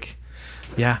 But like,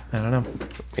 yeah, I don't know.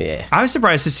 Yeah, I was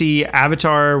surprised to see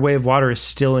Avatar: Way of Water is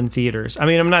still in theaters. I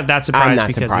mean, I'm not that surprised. I'm not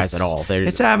because surprised at all.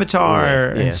 It's Avatar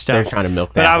and stuff. They're trying to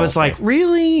milk that. But I was thing. like,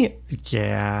 really?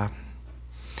 Yeah.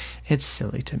 It's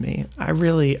silly to me. I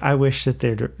wish that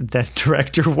that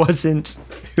director wasn't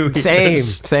who he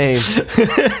is. Same.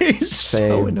 He's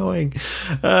so annoying.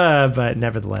 But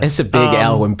nevertheless. It's a big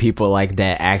L when people like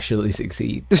that actually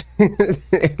succeed.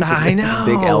 I know.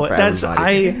 Big L for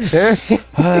everybody.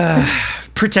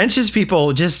 Pretentious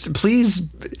people, please,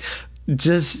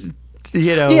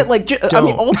 you know. Yeah, like, I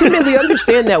mean, ultimately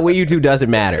understand that what you do doesn't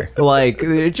matter. Like,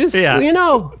 just, you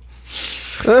know.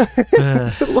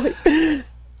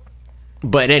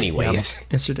 But anyways,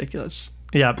 it's ridiculous.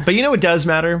 Yeah, but you know what does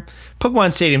matter?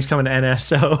 Pokemon Stadium's coming to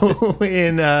NSO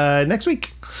in next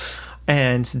week,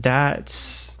 and that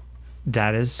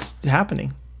is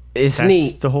happening. That's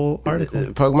neat. The whole article.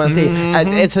 Pokemon Stadium.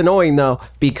 It's annoying though,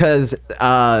 because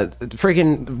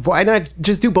freaking why not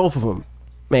just do both of them,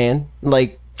 man?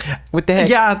 Like, what the heck?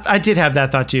 Yeah, I did have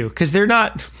that thought too, because they're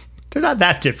not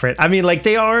that different. I mean, like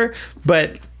they are,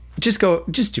 but just do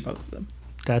both of them.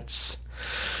 That's.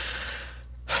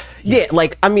 Yeah,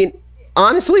 like, I mean,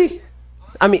 honestly,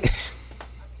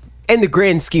 in the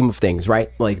grand scheme of things,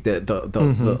 right? Like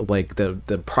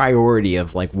the priority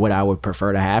of like what I would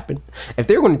prefer to happen. If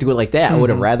they're going to do it like that, I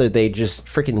would have rather they just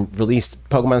freaking released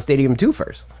Pokemon Stadium 2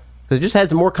 first, because it just had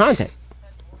some more content.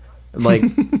 Like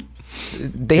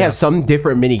they have some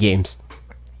different mini games,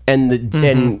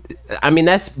 and I mean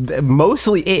that's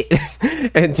mostly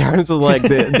it in terms of like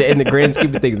the in the grand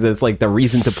scheme of things. That's like the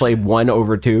reason to play 1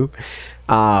 over 2.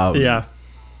 Yeah.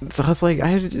 So I was like,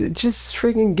 I just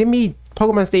freaking give me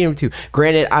Pokemon Stadium 2.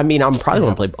 Granted, I mean, I'm probably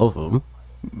gonna play both of them,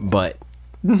 but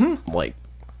like,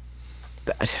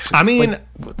 I mean,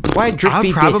 why drip I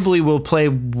feed probably will play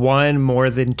one more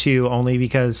than two, only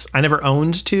because I never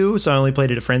owned two, so I only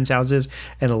played it at friends' houses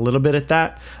and a little bit at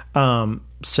that.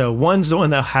 So one's the one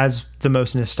that has the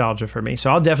most nostalgia for me. So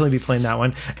I'll definitely be playing that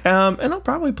one, and I'll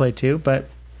probably play two, but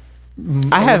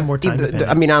I have more time.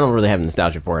 I mean, I don't really have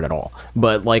nostalgia for it at all,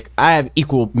 but like I have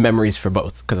equal memories for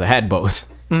both because I had both,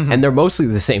 and they're mostly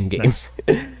the same games.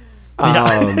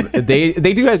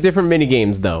 They do have different mini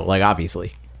games though, like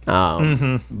obviously,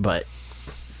 but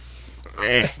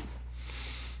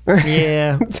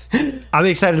yeah, I'll be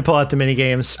excited to pull out the mini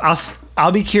games.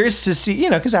 I'll be curious to see,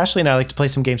 because Ashley and I like to play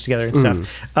some games together and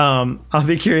stuff. I'll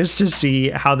be curious to see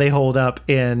how they hold up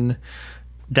in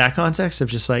that context of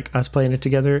just like us playing it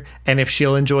together, and if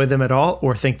she'll enjoy them at all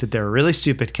or think that they're really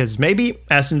stupid, because maybe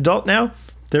as an adult now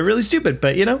they're really stupid,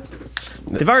 but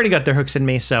they've already got their hooks in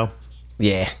me, so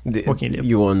yeah, what can you do?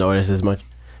 You won't notice as much.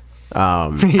 I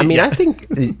mean, I think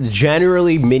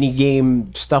generally mini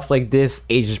game stuff like this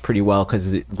ages pretty well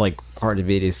because like part of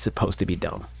it is supposed to be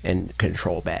dumb and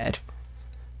control bad.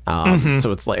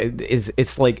 So it's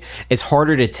like it's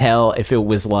harder to tell if it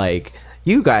was like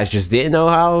you guys just didn't know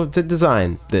how to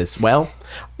design this well,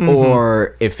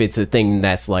 or if it's a thing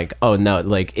that's like, oh no,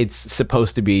 like it's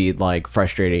supposed to be like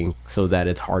frustrating so that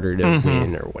it's harder to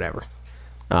win or whatever.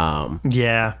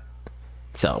 Yeah.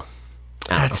 So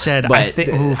that said, but I think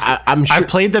I'm sure I've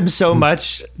played them so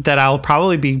much that I'll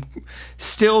probably be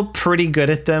still pretty good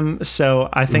at them. So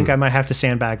I think I might have to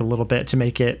sandbag a little bit to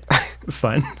make it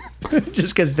fun,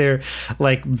 just because they're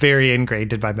like very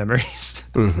ingrained in my memories.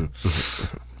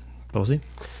 We'll see.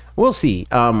 We'll see.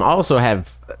 I also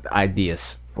have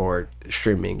ideas for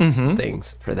streaming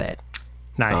things for that.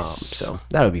 Nice. So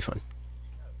that would be fun.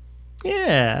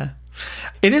 Yeah.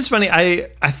 It is funny. I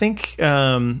think,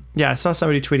 I saw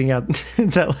somebody tweeting out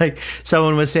that like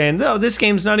someone was saying, "Oh, this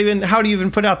game's not even, how do you even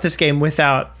put out this game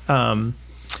without,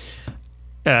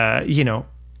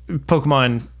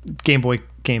 Pokemon Game Boy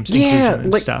games inclusion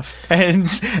and stuff."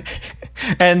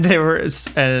 And there was,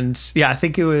 I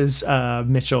think it was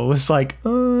Mitchell was like,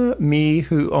 me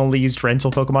who only used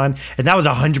rental Pokemon, and that was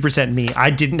 100% me.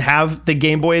 I didn't have the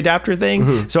Game Boy adapter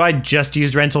thing, so I just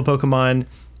used rental Pokemon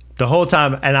the whole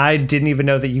time, and I didn't even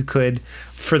know that you could,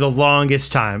 for the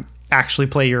longest time, actually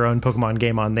play your own Pokemon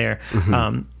game on there.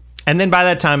 And then by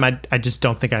that time, I just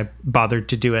don't think I bothered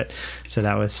to do it. So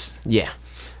that was yeah.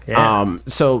 Yeah.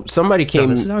 So somebody came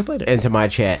this is how I played it. into my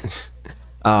chat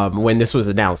when this was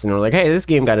announced, and they were like, "Hey, this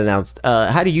game got announced.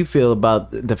 How do you feel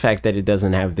about the fact that it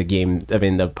doesn't have the game? I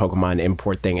mean, the Pokemon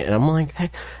import thing?" And I'm like,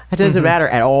 "That doesn't matter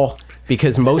at all,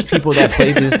 because most people that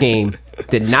played this game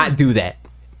did not do that.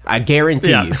 I guarantee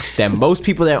you that most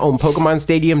people that own Pokemon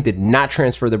Stadium did not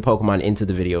transfer their Pokemon into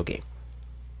the video game.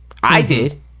 I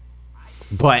did,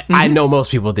 but I know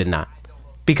most people did not."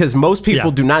 Because most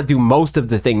people do not do most of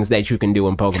the things that you can do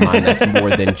in Pokemon that's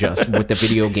more than just what the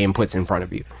video game puts in front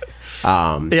of you.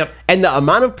 And the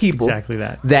amount of people exactly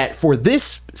that for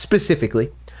this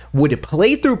specifically would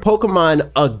play through Pokemon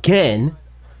again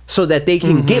so that they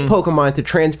can get Pokemon to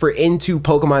transfer into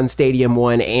Pokemon Stadium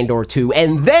 1 and or 2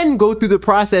 and then go through the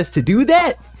process to do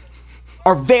that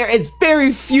it's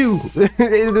very few.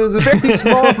 It's a very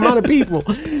small amount of people.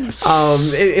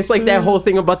 It's like that whole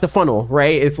thing about the funnel,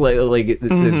 right? It's like most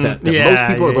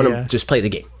people are going to just play the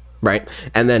game, right?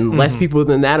 And then less people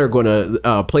than that are going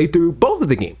to play through both of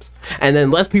the games, and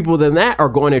then less people than that are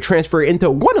going to transfer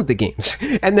into one of the games,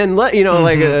 and then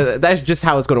that's just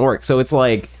how it's going to work. So it's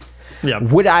like,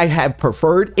 would I have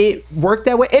preferred it work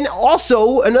that way? And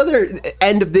also another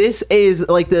end of this is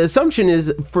like the assumption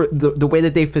is for the way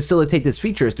that they facilitate this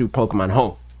feature is through Pokemon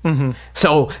Home.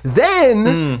 So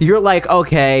then you're like,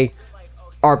 okay,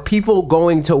 are people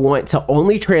going to want to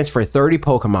only transfer 30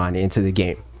 Pokemon into the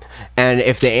game? And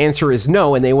if the answer is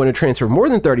no, and they want to transfer more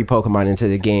than 30 Pokemon into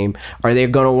the game, are they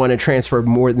going to want to transfer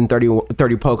more than 30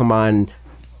 Pokemon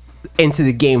into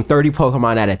the game, 30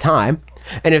 Pokemon at a time?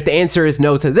 And if the answer is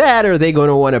no to that, are they going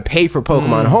to want to pay for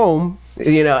Pokemon Home? And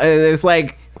it's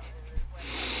like,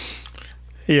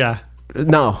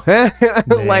 no.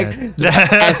 Like,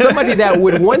 as somebody that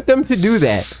would want them to do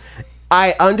that,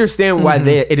 I understand why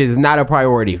it is not a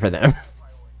priority for them.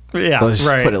 Let's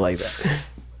just put it like that.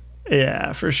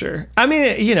 Yeah, for sure. I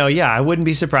mean, I wouldn't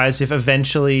be surprised if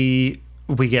eventually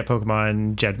we get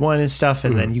Pokemon Gen 1 and stuff,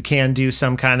 and then you can do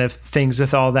some kind of things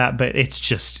with all that, but it's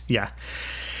just,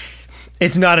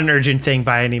 it's not an urgent thing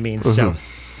by any means. So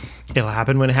it'll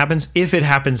happen when it happens, if it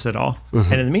happens at all.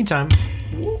 And in the meantime,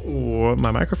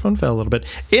 my microphone fell a little bit.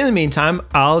 In the meantime,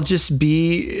 I'll just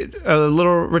be a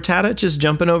little Rattata, just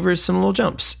jumping over some little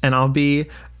jumps, and I'll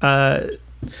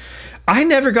I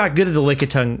never got good at the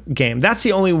Lickitung game. That's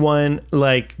the only one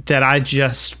like that I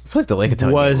just I feel like the Lickitung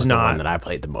game was the one that I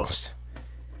played the most.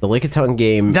 The Lickitung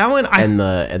game, that one, and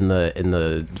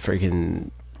the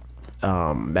freaking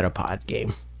Metapod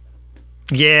game.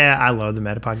 Yeah, I love the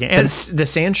Metapod game, and the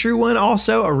Sandshrew one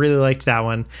also. I really liked that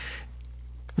one.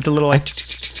 The little like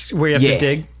where you have to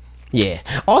dig. Yeah.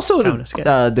 Also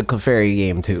the Clefairy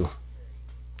game too.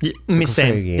 Yeah,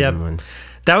 same. Yep. One.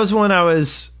 That was one I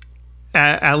was.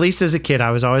 At least as a kid,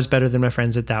 I was always better than my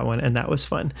friends at that one, and that was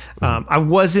fun. I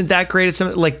wasn't that great at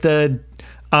some like the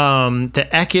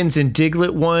Ekans and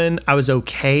Diglett one. I was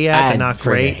okay at, but not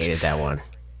great. I hated that one.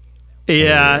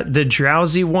 Yeah, the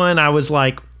Drowsy one, I was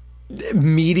like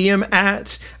medium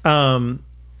at.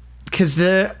 Because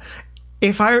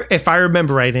if I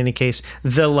remember right, in any case,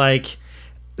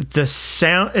 the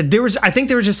sound I think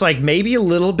there was just like maybe a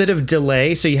little bit of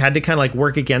delay, so you had to kind of like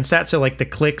work against that. So like the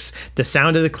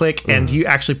sound of the click and you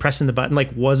actually pressing the button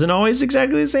like wasn't always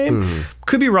exactly the same.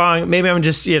 Could be wrong. Maybe I'm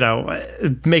just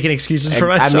making excuses for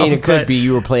myself. I mean, it could be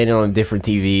you were playing it on a different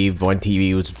TV. One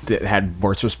TV had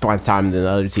worse response time than the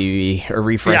other TV, or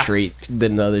refresh rate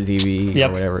than the other TV,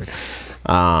 or whatever.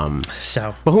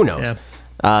 But who knows?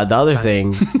 The other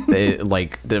thing,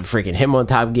 like the freaking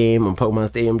Hitmontop game on Pokemon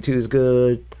Stadium 2 is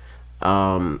good.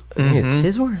 I think it's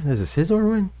Scizor. There's a Scizor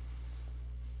one.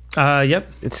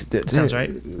 Yep. Sounds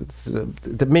right.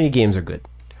 The mini games are good.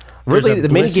 Really, the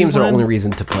mini games are the only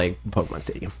reason to play Pokemon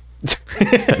Stadium.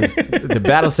 The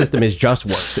battle system is just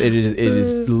worse. It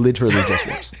is literally just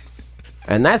worse,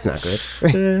 and that's not good.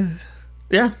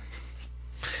 Yeah.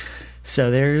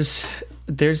 So there's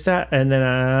that, and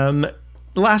then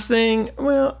last thing,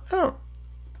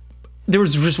 there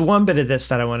was just one bit of this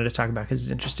that I wanted to talk about because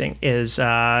it's interesting. Is so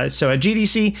at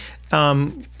GDC,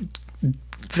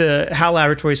 the HAL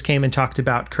Laboratories came and talked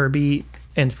about Kirby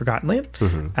and Forgotten Land.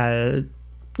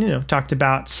 Talked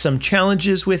about some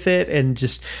challenges with it and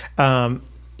just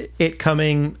it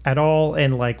coming at all.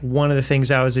 And like one of the things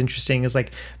that was interesting is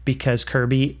like because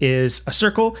Kirby is a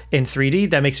circle in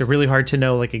 3D, that makes it really hard to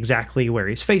know like exactly where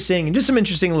he's facing, and just some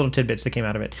interesting little tidbits that came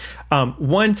out of it.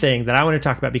 One thing that I want to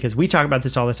talk about, because we talk about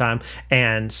this all the time,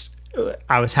 and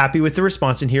I was happy with the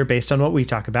response in here based on what we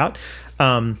talk about,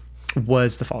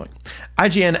 was the following.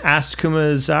 IGN asked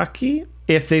Kumazaki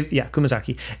if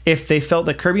they felt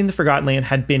that Kirby and the Forgotten Land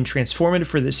had been transformative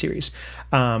for this series.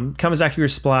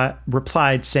 Kamazaki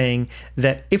replied saying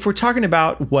that if we're talking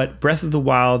about what Breath of the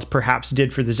Wild perhaps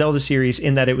did for the Zelda series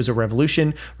in that it was a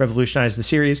revolutionized the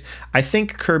series, I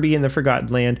think Kirby and the Forgotten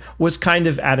Land was kind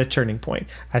of at a turning point.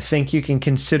 I think you can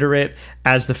consider it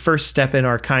as the first step in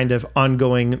our kind of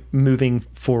ongoing moving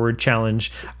forward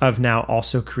challenge of now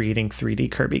also creating 3D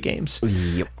Kirby games.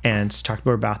 Yep. And talked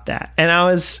more about that. And I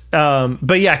was,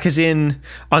 but yeah, because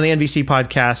on the NVC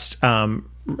podcast,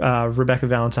 Rebecca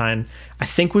Valentine, I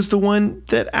think, was the one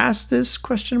that asked this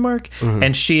question mark.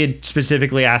 And she had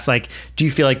specifically asked, like, do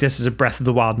you feel like this is a Breath of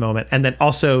the Wild moment? And then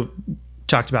also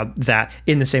talked about that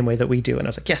in the same way that we do. And I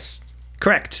was like, yes,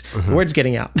 correct. The word's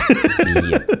getting out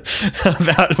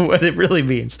about what it really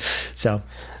means. So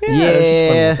yeah, it was just a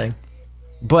fun little thing.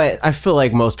 But I feel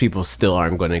like most people still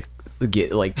aren't going to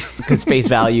get, like, because face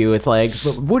value, it's like,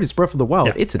 what is Breath of the Wild?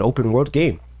 Yeah. It's an open world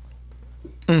game.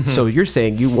 So you're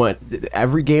saying you want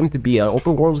every game to be an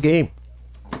open world game?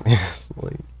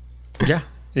 Like, yeah,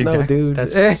 exactly. No, dude.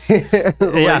 That's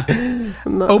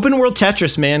open world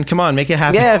Tetris, man. Come on, make it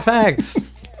happen. Yeah, facts.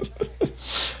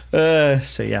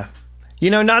 So yeah,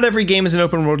 not every game is an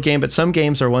open world game, but some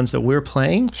games are ones that we're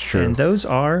playing. Sure. And those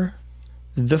are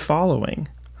the following.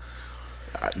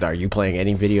 Are you playing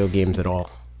any video games at all?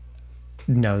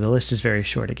 No, the list is very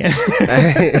short again.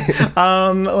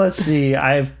 Let's see.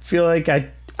 I feel like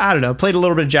I don't know, played a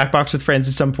little bit of Jackbox with friends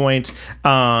at some point.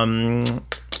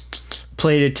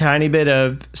 Played a tiny bit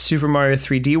of Super Mario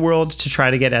 3D World to try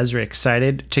to get Ezra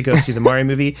excited to go see the Mario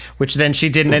movie, which then she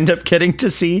didn't end up getting to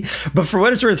see. But for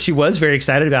what it's worth, she was very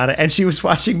excited about it, and she was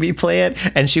watching me play it,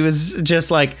 and she was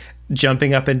just like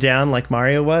jumping up and down like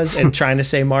Mario was and trying to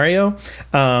say Mario.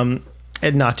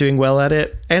 And not doing well at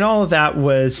it. And all of that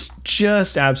was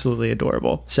just absolutely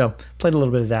adorable. So played a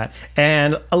little bit of that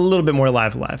and a little bit more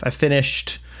Live Alive. I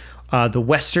finished the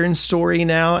Western story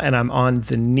now, and I'm on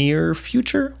the near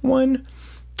future one.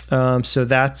 So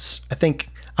that's, I think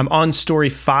I'm on story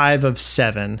 5 of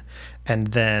 7, and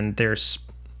then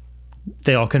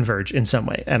they all converge in some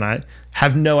way. And I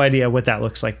have no idea what that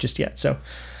looks like just yet. So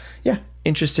yeah,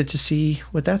 interested to see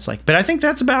what that's like. But I think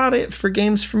that's about it for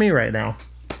games for me right now.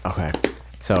 Okay.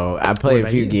 So I played a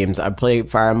few games. I played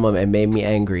Fire Emblem. It made me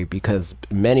angry because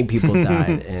many people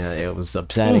died, and it was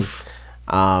upsetting.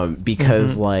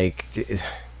 Because like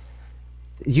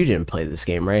You didn't play this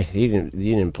game, right? You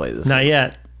didn't play this. Not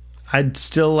yet. I'd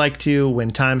still like to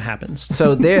when time happens.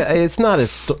 So it's not a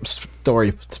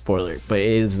story spoiler, but it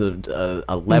is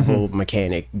a level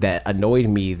mechanic that annoyed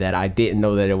me that I didn't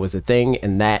know that it was a thing,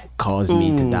 and that caused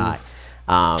me to die.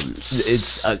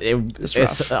 It's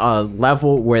a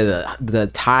level where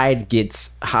the tide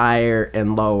gets higher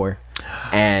and lower,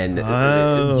 and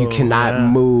you cannot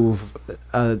move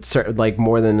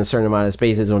more than a certain amount of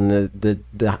spaces when the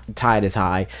tide is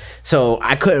high. So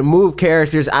I couldn't move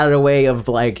characters out of the way of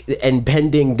like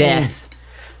impending death.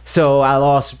 So I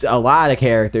lost a lot of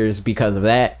characters because of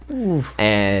that.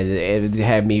 And it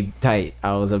had me tight.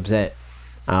 I was upset.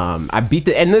 I beat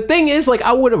and the thing is, like,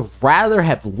 I would have rather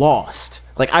have lost.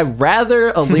 Like, I'd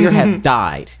rather Alear have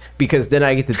died, because then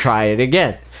I get to try it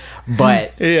again.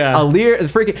 But Alear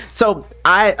is freaking. So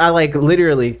I like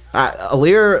literally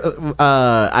Alear.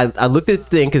 I looked at the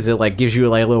thing because it like gives you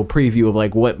like a little preview of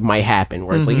like what might happen.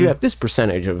 Where it's like you have this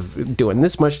percentage of doing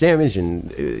this much damage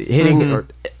and hitting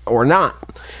or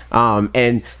not.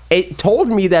 And it told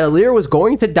me that Alear was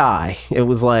going to die. It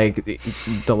was like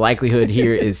the likelihood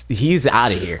here is he's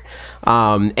out of here.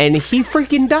 And he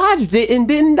freaking dodged it and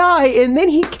didn't die, and then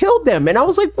he killed them. And I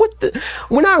was like, what the?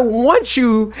 When I want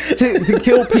you to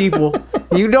kill people,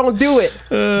 you don't do it.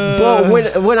 But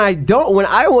when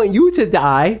I want you to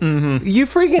die, you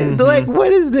freaking like,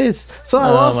 what is this? So I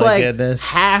lost like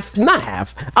not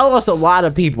half. I lost a lot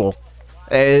of people.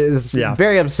 It's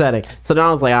very upsetting. So then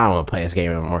I was like, I don't want to play this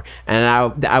game anymore. And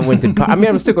I went to. I mean,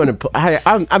 I'm still going to.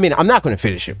 I mean, I'm not going to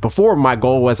finish it. Before, my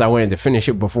goal was I wanted to finish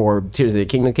it before Tears of the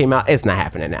Kingdom came out. It's not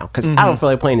happening now because I don't feel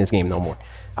like playing this game no more.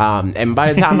 And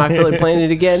by the time I feel like playing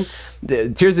it again,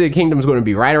 Tears of the Kingdom is going to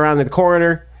be right around the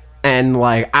corner. And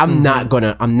like, I'm not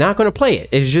gonna play it.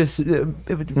 It's just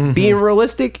being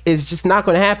realistic is just not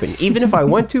gonna happen. Even if I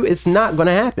want to, it's not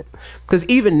gonna happen. Because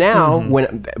even now,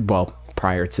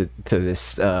 prior to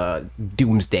this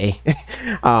doomsday,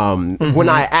 when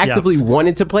I actively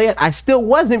wanted to play it, I still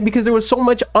wasn't, because there was so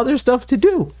much other stuff to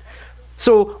do.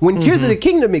 So when Tears of the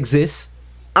Kingdom exists,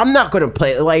 I'm not going to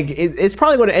play it. Like, it's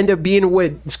probably going to end up being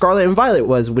what Scarlet and Violet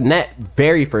was when that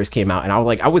very first came out, and I was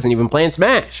like, I wasn't even playing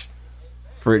Smash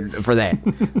for that.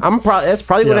 That's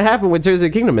probably going to happen with Tears of the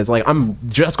Kingdom. It's like, I'm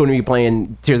just going to be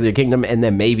playing Tears of the Kingdom and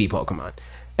then maybe Pokemon.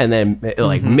 And then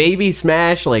like maybe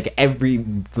Smash like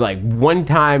one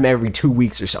time every 2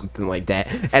 weeks or something like that.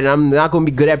 And I'm not going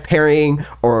to be good at parrying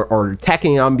or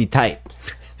attacking. I'm going to be tight.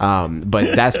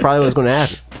 But that's probably what's going to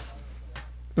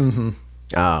happen.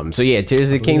 So yeah,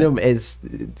 Tears of the Kingdom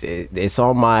it's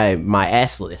on my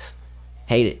ass list.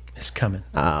 Hate it. It's coming.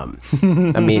 I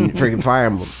mean, freaking Fire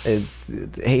Emblem.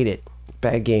 Hate it.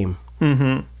 Bad game.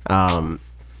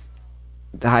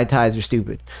 The high tides are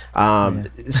stupid.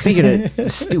 Speaking of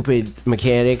stupid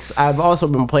mechanics, I've also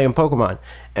been playing Pokemon,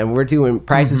 and we're doing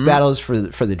practice battles for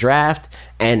the draft.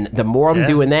 And the more I'm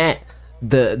doing that,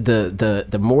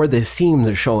 the more the seams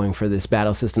are showing for this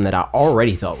battle system that I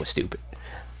already thought was stupid.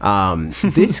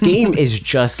 This game is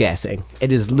just guessing.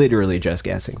 It is literally just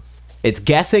guessing. It's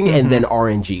guessing and then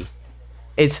RNG.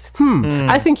 It's,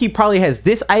 I think he probably has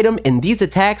this item and these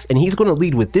attacks, and he's going to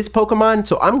lead with this Pokemon,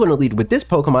 so I'm going to lead with this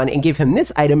Pokemon and give him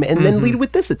this item and then lead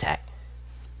with this attack.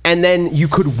 And then you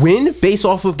could win based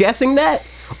off of guessing that,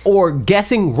 or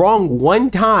guessing wrong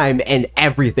one time and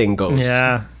everything goes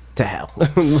to hell.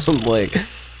 Like,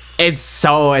 it's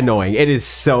so annoying. It is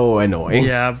so annoying.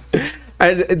 Yeah.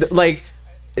 And like,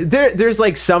 there's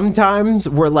like sometimes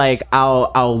where like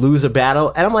I'll lose a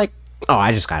battle and I'm like, oh,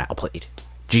 I just got outplayed.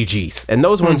 GG's. And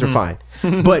those ones are fine.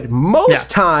 But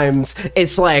most times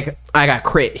it's like I got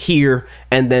crit here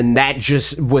and then that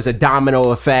just was a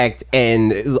domino effect,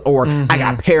 or I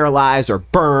got paralyzed or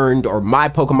burned, or my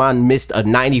Pokemon missed a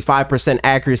 95%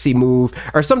 accuracy move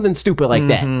or something stupid like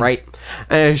that, right?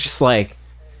 And it's just like,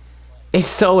 it's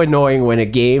so annoying when a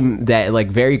game that like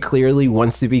very clearly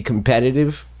wants to be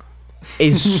competitive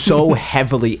is so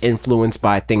heavily influenced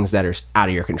by things that are out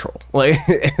of your control. Like,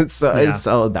 it's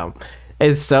so dumb.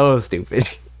 It's so stupid.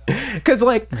 Because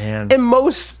like in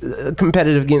most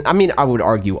competitive games, I mean, I would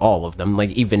argue all of them, like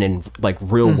even in like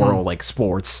real world like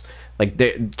sports, like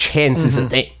the chance is a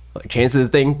thing. Like, chance is a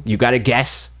thing. You gotta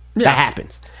guess. That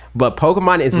happens. But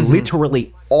Pokemon is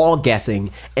literally all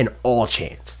guessing and all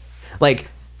chance. Like,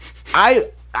 I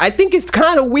think it's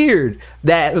kind of weird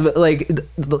that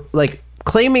like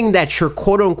claiming that you're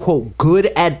quote unquote good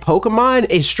at Pokemon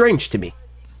is strange to me.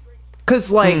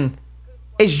 Cause like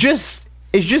it's just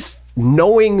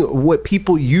knowing what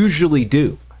people usually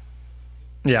do.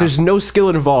 Yeah. There's no skill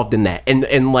involved in that,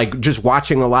 and like just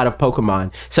watching a lot of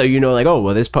Pokemon, so you know, like, oh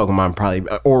well, this Pokemon probably,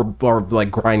 or like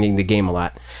grinding the game a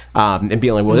lot, and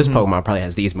being like, well, this Pokemon probably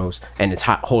has these moves, and it's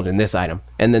holding this item,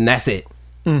 and then that's it.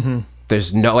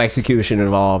 There's no execution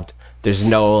involved. There's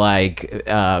no like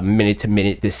minute to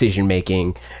minute decision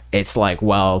making. It's like,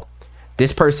 well,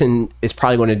 this person is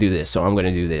probably going to do this, so I'm going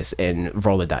to do this and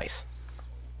roll the dice.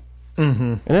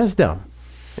 And that's dumb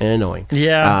and annoying.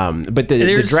 Yeah. But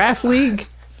the draft league.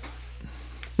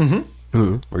 What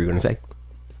were you going to say?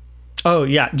 Oh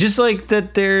yeah, just like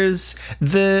that. There's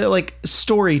the like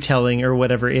storytelling or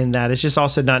whatever in that. It's just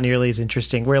also not nearly as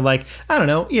interesting. Where like, I don't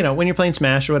know, you know, when you're playing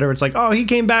Smash or whatever, it's like, oh, he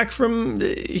came back from,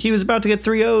 he was about to get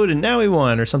 3-0'd and now he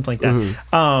won or something like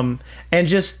that. And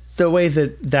just the way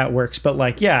that works. But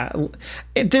like, yeah,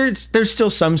 there's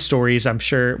still some stories, I'm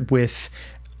sure,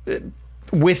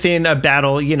 within a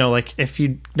battle, you know, like if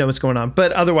you know what's going on,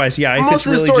 but otherwise, yeah, if Most it's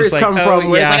of the really stories just like, come from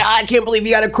where yeah, it's like, I can't believe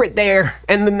you got a crit there,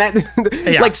 and then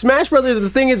that, like Smash Brothers. The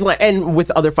thing is, like, and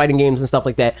with other fighting games and stuff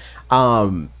like that,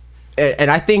 and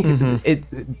I think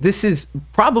this is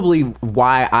probably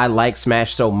why I like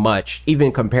Smash so much,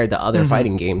 even compared to other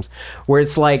fighting games, where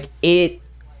it's like it.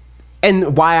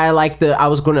 And why I like I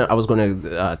was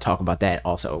gonna talk about that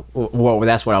also. Well,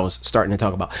 that's what I was starting to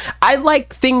talk about. I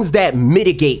like things that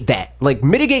mitigate that, like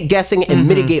mitigate guessing and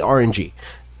mitigate RNG.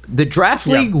 The draft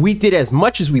league, we did as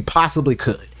much as we possibly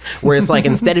could. Where it's like,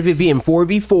 instead of it being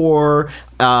 4v4,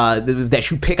 that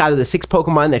you pick out of the 6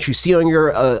 Pokemon that you see on your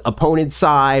opponent's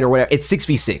side or whatever, it's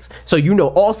 6v6. So you know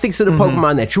all 6 of the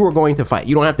Pokemon that you are going to fight.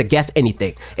 You don't have to guess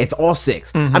anything. It's all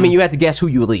 6. I mean, you have to guess who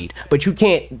you lead, but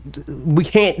we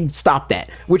can't stop that,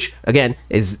 which again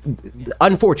is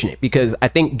unfortunate, because I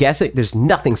think guessing, there's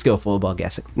nothing skillful about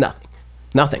guessing.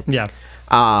 Nothing. Yeah.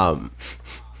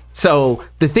 So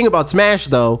the thing about Smash,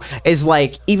 though, is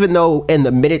like, even though in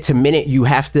the minute to minute you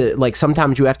have to, like,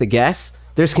 sometimes you have to guess,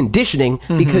 there's conditioning,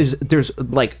 because there's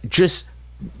like, just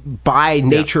by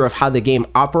nature of how the game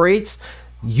operates,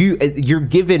 you're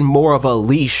given more of a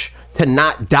leash to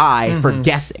not die for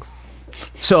guessing.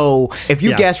 So if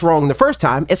you guess wrong the first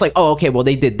time, it's like, oh, okay, well,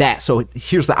 they did that, so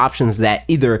here's the options that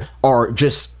either are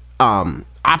just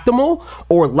optimal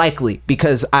or likely,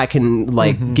 because I can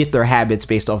like get their habits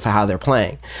based off of how they're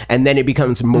playing. And then it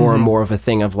becomes more and more of a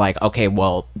thing of like, okay,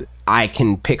 well, I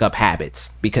can pick up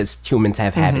habits, because humans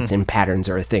have habits, and patterns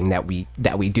are a thing that we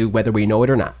do whether we know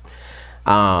it or not.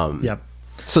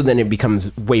 So then it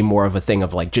becomes way more of a thing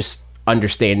of like just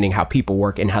understanding how people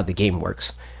work and how the game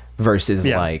works, versus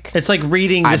like, it's like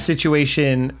reading the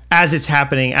situation as it's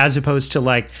happening, as opposed to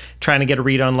like trying to get a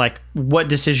read on like, what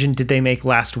decision did they make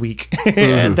last week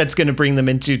that's going to bring them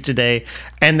into today,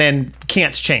 and then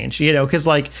can't change, you know, because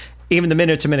like even the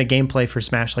minute to minute gameplay for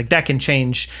Smash, like that can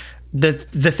change. The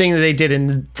thing that they did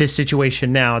in this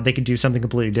situation now, they could do something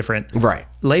completely different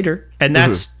later, and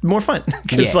that's more fun,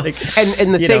 because like,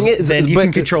 and the thing is, then you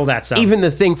can control that stuff. Even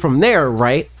the thing from there,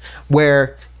 right,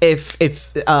 where if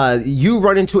you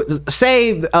run into it,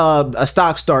 say a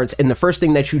stock starts, and the first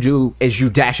thing that you do is you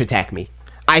dash attack me,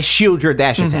 I shield your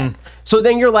dash attack. So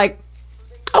then you're like,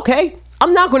 okay,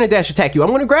 I'm not going to dash attack you, I'm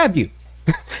going to grab you.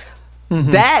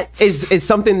 That is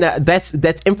something that's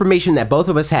information that both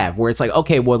of us have, where it's like,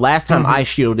 okay, well, last time I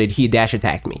shielded, he dash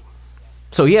attacked me.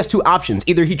 So he has 2 options.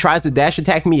 Either he tries to dash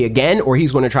attack me again, or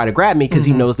he's going to try to grab me, because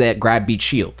he knows that grab beats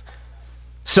shield.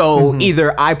 So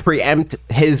either I preempt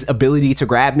his ability to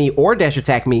grab me or dash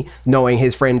attack me, knowing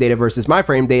his frame data versus my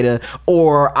frame data,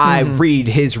 or I read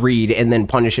his read and then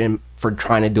punish him for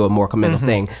trying to do a more committal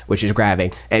thing, which is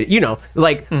grabbing. And, you know,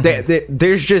 like,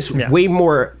 there's just way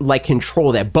more, like,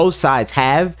 control that both sides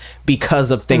have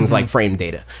because of things like frame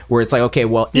data, where it's like, okay,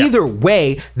 well, either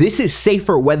way, this is safe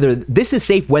whether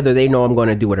they know I'm going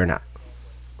to do it or not.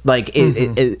 Like,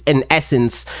 in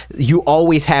essence, you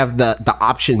always have the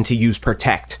option to use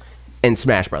Protect in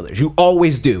Smash Brothers. You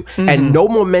always do. And no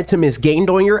momentum is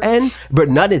gained on your end, but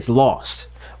none is lost.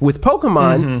 With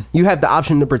Pokemon, you have the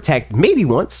option to Protect maybe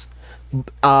once.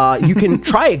 You can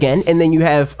try again, and then you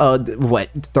have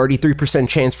 33%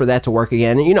 chance for that to work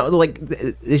again. And, you know, like,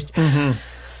 it's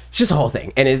just a whole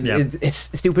thing, and it's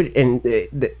stupid, and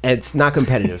it's not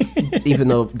competitive, even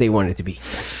though they want it to be.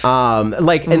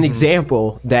 Like an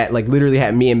example that like literally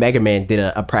had me and Mega Man did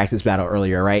a practice battle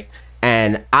earlier, right?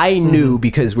 And I knew,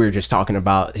 because we were just talking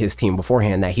about his team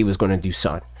beforehand, that he was going to do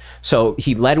Sun. So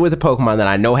he led with a Pokemon that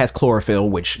I know has Chlorophyll,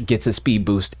 which gets a speed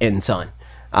boost in Sun.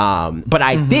 But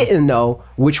I didn't know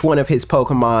which one of his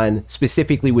Pokemon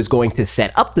specifically was going to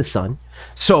set up the Sun.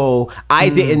 So I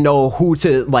didn't know who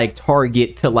to like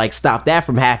target to like stop that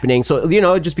from happening. So, you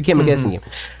know, it just became a guessing game.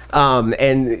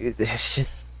 And it's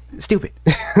just, stupid.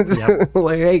 Yep.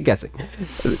 Like, I hate guessing.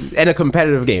 And a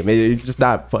competitive game, it's just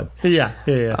not fun. Yeah.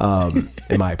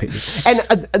 In my opinion. And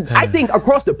I think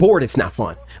across the board it's not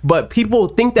fun, but people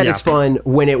think that Yeah. it's fun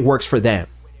when it works for them.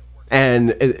 And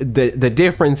the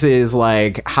difference is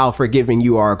like how forgiving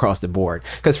you are across the board.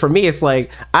 Because for me, it's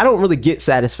like I don't really get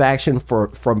satisfaction for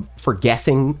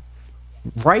guessing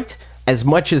right as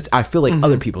much as I feel like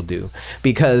other people do,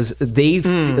 because they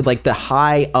like the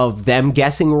high of them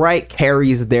guessing right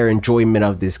carries their enjoyment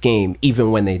of this game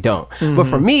even when they don't. But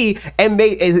for me,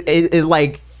 it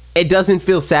like it doesn't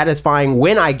feel satisfying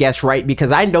when I guess right,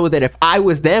 because I know that if I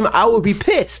was them, I would be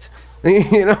pissed.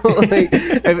 You know, like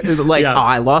Yeah. oh,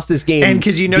 I lost this game, And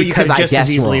because you could I just as guessed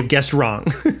easily wrong. have guessed wrong.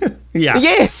 Yeah.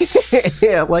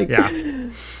 Yeah, like Yeah.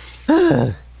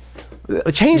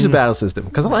 change the battle system,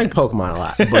 because I like Pokemon a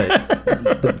lot,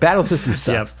 but the battle system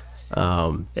sucks.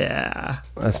 Yeah.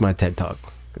 That's my TED talk.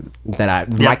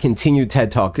 My continued TED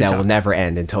talk that talk. will never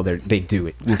end until they do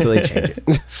it, until they change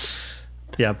it.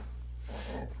 Yep.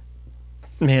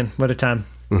 Man, what a time.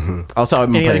 Also, I've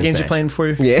been Any other playing games Smash. you're playing for?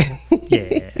 Yeah,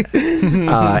 Yeah.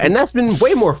 and that's been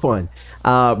way more fun.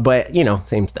 But you know,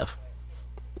 same stuff.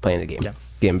 Playing the game, Yeah.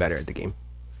 getting better at the game.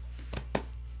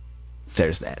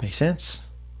 There's that. Makes sense.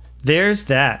 There's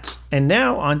that. And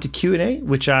now on to Q&A,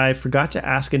 which I forgot to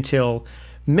ask until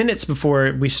minutes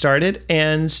before we started.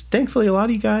 And thankfully, a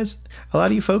lot of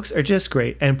you folks are just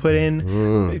great and put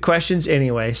in questions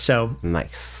anyway. So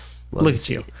Nice. Love look to at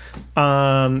see you. it.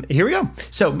 Here we go.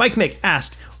 So Mike Mick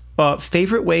asked,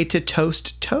 favorite way to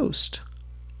toast?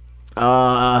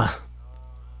 I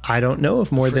don't know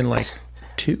of more than like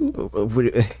 2.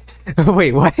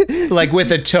 Wait, what? Like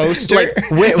with a toaster? Like,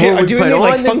 wait, Do you mean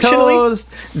like functionally? Toast,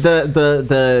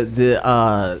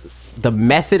 the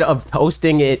method of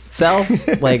toasting itself,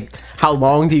 like how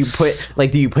long do you put,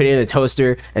 like, do you put it in a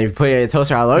toaster, and you put it in a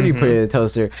toaster, how long do you put it in a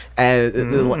toaster,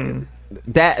 and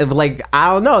that, like,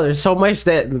 I don't know, there's so much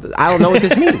that I don't know what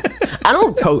this means. I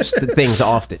don't toast things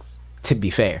often, to be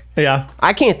fair. Yeah.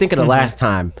 I can't think of the last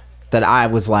time that I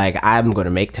was like, I'm gonna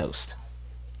make toast,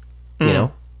 you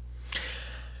know.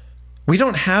 We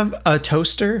don't have a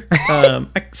toaster.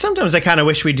 Sometimes I kind of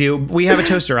wish we do. We have a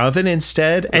toaster oven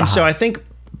instead. And so I think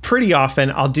pretty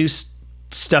often I'll do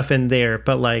stuff in there.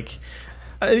 But like,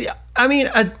 I mean,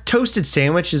 a toasted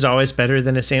sandwich is always better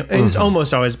than a sandwich. It's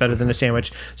almost always better than a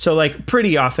sandwich. So like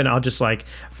pretty often I'll just like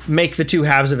make the 2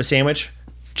 halves of a sandwich,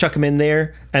 chuck them in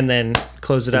there, and then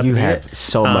close it up. You and eat have it.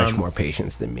 so much more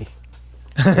patience than me.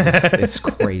 It's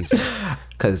crazy,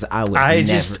 because I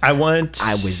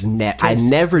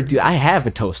never do. I have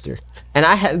a toaster, and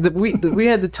I had we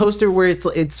had the toaster where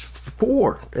it's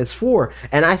 4,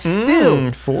 and I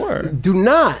still 4. do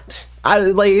not. I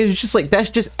like, it's just like, that's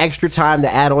just extra time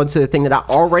to add on to the thing that I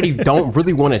already don't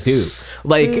really want to do.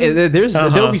 Like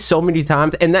there'll be so many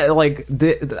times, and that like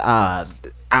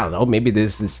I don't know, maybe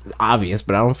this is obvious,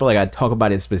 but I don't feel like I talk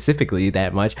about it specifically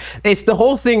that much. It's the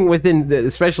whole thing within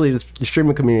especially the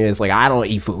streaming community, is like, I don't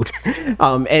eat food.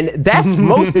 And that's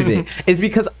most of it, is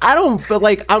because I don't feel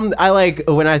like I like,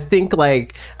 when I think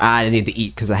like I need to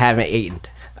eat because I haven't eaten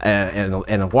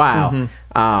in a while.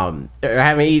 Or I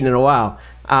haven't eaten in a while.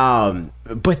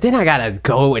 But then I gotta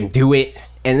go and do it,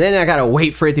 and then I gotta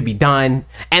wait for it to be done,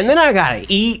 and then I gotta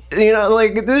eat. You know,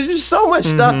 like, there's just so much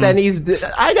stuff that needs.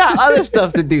 I got other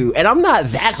stuff to do, and I'm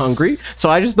not that hungry, so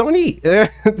I just don't eat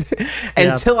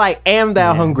until I am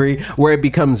that hungry, where it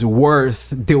becomes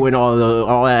worth doing all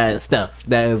that stuff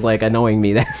that is like annoying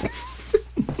me. That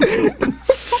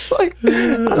like, I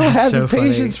don't have so the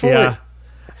patience funny. for it.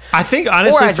 I think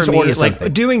honestly, Or I for just me, order like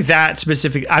something. doing that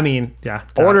specific, I mean, yeah,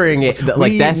 Ordering it,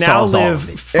 like, we that now solves all live of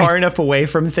it. far enough away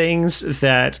from things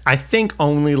that I think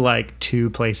only like 2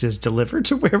 places deliver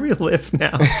to where we live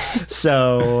now.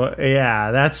 So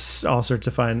yeah, that's all sorts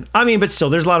of fun. I mean, but still,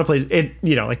 there's a lot of places.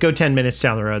 Like go 10 minutes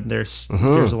down the road, there's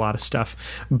a lot of stuff.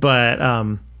 But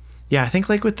yeah, I think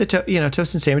like with the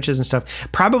toast and sandwiches and stuff,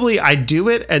 probably I do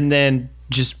it and then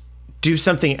just do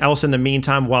something else in the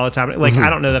meantime while it's happening. Like,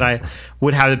 I don't know that I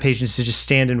would have the patience to just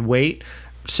stand and wait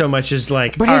so much as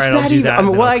like, But all it's right, not I'll do even. that. I mean,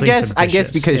 and then well, I'll I clean guess some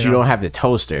dishes, because you know? don't have the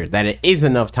toaster, that it is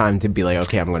enough time to be like,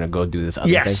 okay, I'm going to go do this other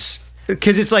thing. Yes.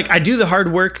 Because it's like I do the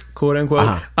hard work, quote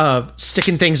unquote, of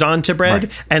sticking things onto bread,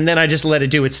 Right. and then I just let it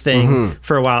do its thing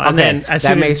for a while. And Okay, then as that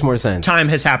soon makes as more sense. time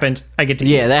has happened, I get to eat.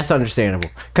 Yeah, that's understandable.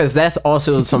 Because that's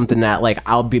also something that, like,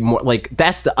 I'll be more like,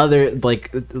 that's the other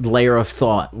like layer of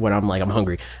thought when I'm like, I'm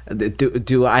hungry.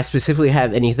 Do I specifically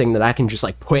have anything that I can just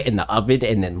like put in the oven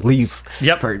and then leave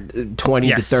Yep. for 20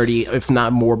 Yes. to 30, if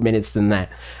not more minutes than that?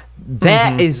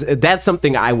 that's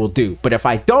something I will do. But if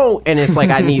I don't, and it's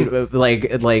like I need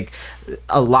like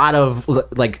a lot of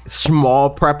like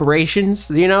small preparations,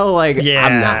 you know, like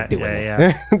I'm not doing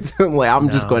it. Like I'm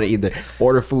just going to either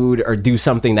order food or do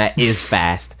something that is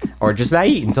fast, or just not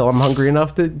eat until I'm hungry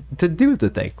enough to do the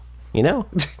thing, you know.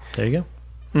 There you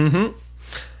go.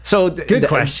 So good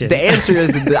question. The answer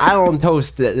is I don't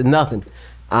toast nothing.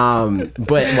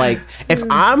 But like if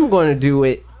I'm going to do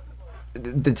it,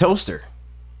 the toaster.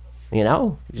 You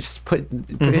know, just put it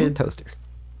in a toaster.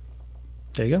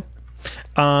 There you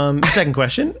go. Second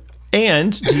question.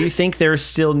 And do you think there are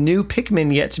still new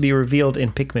Pikmin yet to be revealed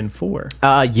in Pikmin 4?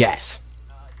 Yes.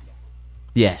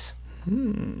 Yes.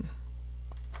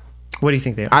 What do you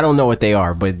think they are? I don't know what they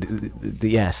are, but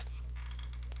yes.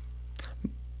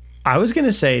 I was going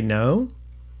to say no,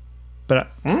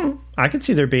 but I could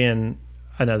see there being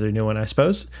another new one, I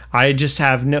suppose. I just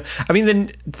have no... I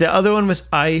mean, the other one was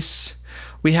ice.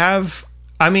 We have,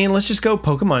 I mean, let's just go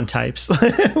Pokemon types.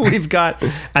 We've got,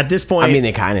 at this point, I mean,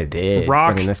 they kind of did.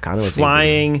 Rock, I mean, that's kind of what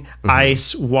flying,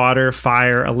 ice, water,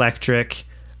 fire, electric,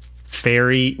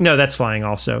 fairy. No, that's flying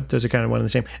also. Those are kind of one and the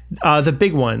same. The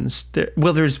big ones.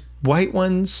 There's white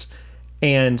ones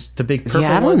and the big purple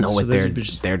ones. Yeah, I don't know ones, what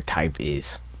so their type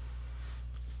is.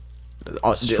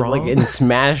 Strong? Like in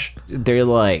Smash, they're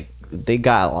like, they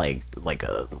got like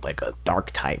a dark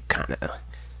type kind of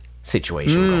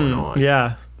situation going on.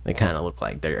 Yeah, they kind of look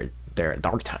like they're a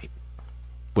dark type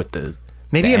with the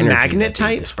maybe the a energy magnet that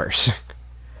they type. Disperse.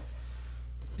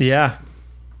 Yeah,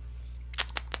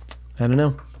 I don't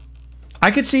know. I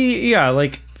could see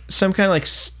like some kind of like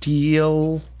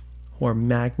steel or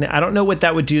magnet. I don't know what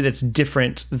that would do that's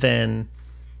different than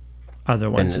other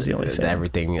ones. Is the only thing.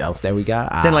 Everything else that we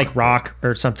got. Then like rock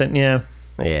or something. Yeah.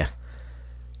 I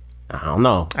don't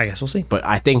know. I guess we'll see. But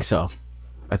I think so.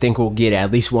 I think we'll get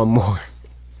at least one more.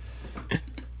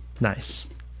 Nice.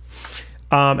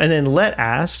 And then Let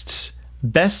asks,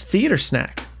 best theater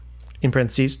snack, in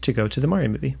parentheses, to go to the Mario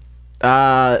movie.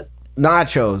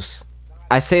 Nachos.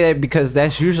 I say that because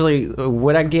that's usually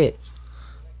what I get.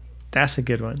 That's a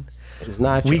good one. It's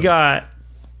nachos. We got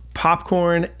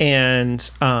popcorn and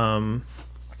Bunch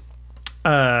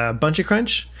of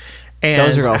Crunch. And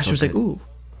those are also Asher was like, ooh.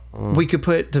 We could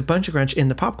put the Bunch of Crunch in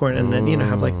the popcorn and then,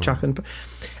 have like chocolate.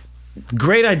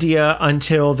 Great idea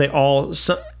until they all...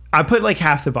 I put like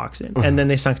half the box in and then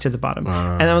they sunk to the bottom.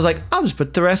 And I was like, I'll just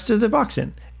put the rest of the box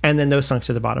in. And then those sunk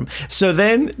to the bottom. So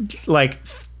then like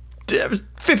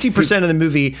 50% of the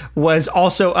movie was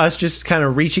also us just kind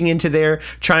of reaching into there,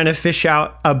 trying to fish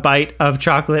out a bite of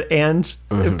chocolate and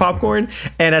popcorn.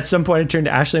 And at some point I turned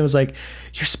to Ashley and was like,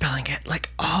 you're spelling it like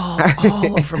all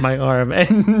over my arm.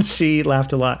 And she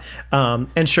laughed a lot.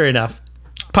 And sure enough,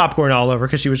 popcorn all over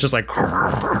because she was just like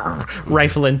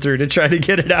rifling through to try to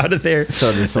get it out of there.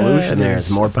 So the solution there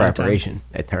is more preparation,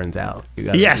 it turns out. You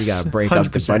gotta break 100%.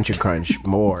 Up the Bunch of Crunch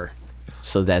more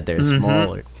so that they're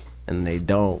smaller and they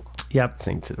don't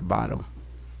sink to the bottom.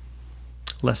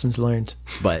 Lessons learned.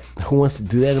 But who wants to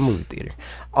do that in a movie theater?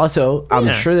 Also,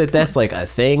 I'm sure that that's like a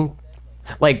thing.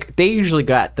 Like they usually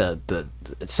got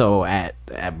so at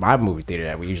my movie theater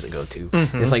that we usually go to,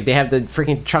 it's like they have the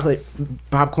freaking chocolate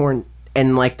popcorn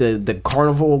and like the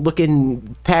carnival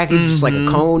looking package, just like a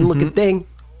cone looking thing.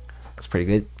 That's pretty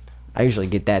good. I usually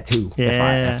get that too.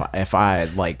 Yeah. If I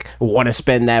like want to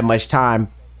spend that much time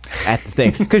at the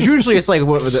thing, because usually it's like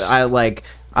what I like,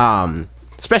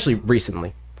 especially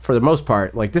recently. For the most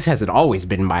part, like this hasn't always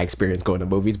been my experience going to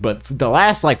movies, but the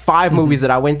last like 5 movies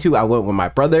that I went with my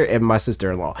brother and my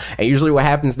sister-in-law. And usually what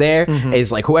happens there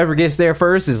is like whoever gets there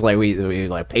first is like we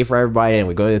like pay for everybody and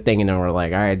we go to the thing and then we're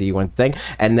like, all right, do you want the thing?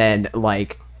 And then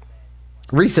like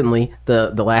recently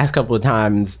the last couple of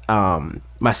times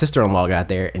my sister-in-law got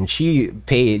there and she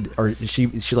paid, or she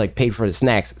like paid for the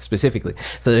snacks specifically.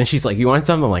 So then she's like, you want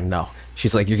something? I'm like, no.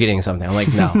 She's like, you're getting something. I'm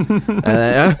like, no. I'm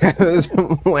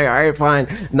like, all right, fine,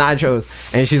 nachos.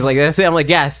 And she's like, that's it. I'm like,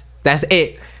 yes, that's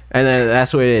it. And then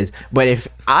that's what it is. But if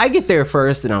I get there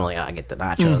first and I'm like, I get the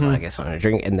nachos, I get something to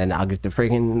drink, and then I'll get the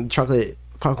freaking chocolate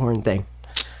popcorn thing.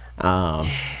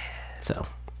 So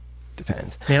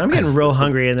depends. Man, I'm getting real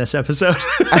hungry in this episode.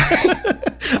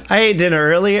 I ate dinner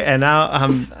early and now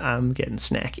I'm getting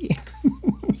snacky.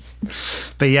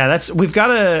 But yeah,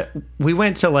 we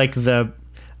went to like the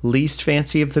least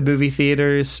fancy of the movie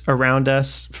theaters around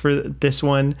us for this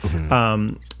one.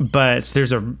 But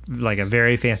there's a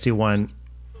very fancy one,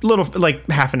 little like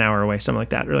half an hour away, something like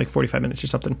that, or like 45 minutes or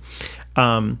something.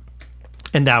 And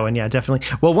that one, yeah, definitely.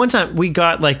 Well, one time we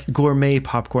got like gourmet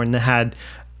popcorn that had,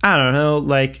 I don't know,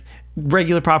 like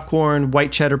regular popcorn,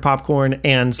 white cheddar popcorn,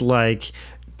 and like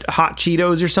hot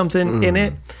Cheetos or something in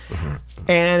it.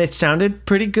 And it sounded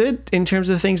pretty good in terms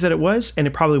of the things that it was, and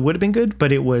it probably would have been good,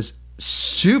 but it was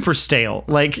super stale.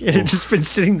 Like it had just been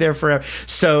sitting there forever.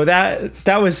 So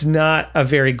that was not a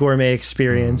very gourmet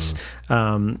experience.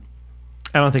 I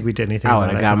don't think we did anything. I would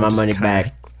have got my money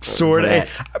back. Sort of.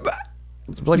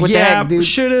 Like, what the heck, dude?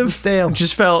 Should have. Stale.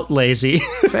 Just felt lazy.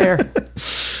 Fair.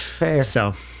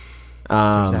 So,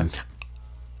 I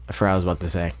forgot what I was about to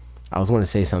say. I was going to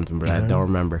say something, but I don't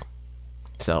remember.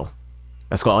 So,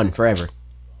 let's go on forever.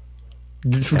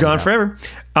 Gone forever.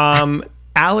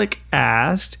 Alec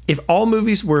asked, if all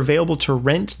movies were available to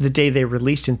rent the day they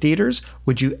released in theaters,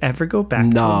 would you ever go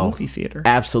back to a movie theater?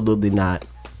 Absolutely not.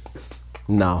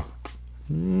 No.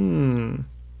 I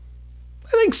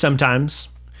think sometimes.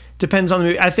 Depends on the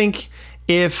movie. I think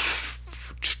if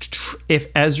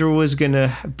Ezra was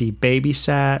gonna be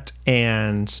babysat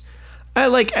and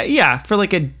for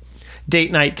like a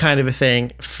date night kind of a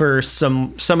thing for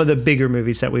some of the bigger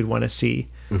movies that we'd want to see,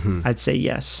 I'd say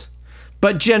yes.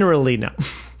 But generally, no.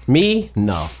 Me?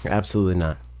 No, absolutely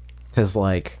not. Because,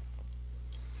 like,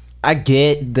 I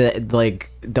get the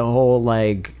whole,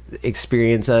 like,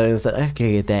 experience of it. I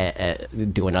can get that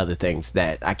at doing other things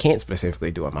that I can't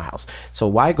specifically do at my house. So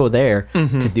why go there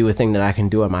to do a thing that I can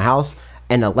do at my house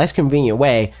in a less convenient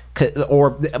way,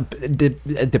 or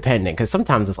depending, because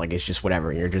sometimes it's like it's just whatever,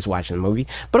 and you're just watching the movie.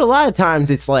 But a lot of times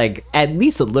it's like at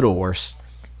least a little worse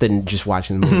than just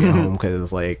watching the movie at home,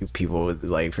 because like people would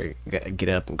like get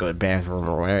up and go to the bathroom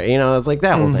or whatever, you know. It's like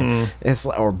that whole thing. It's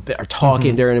like, or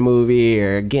talking during the movie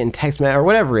or getting text message or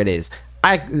whatever it is.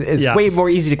 It's way more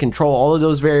easy to control all of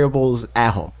those variables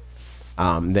at home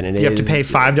than it is. You have to pay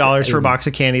 $5 for a box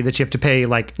of candy that you have to pay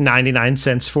like 99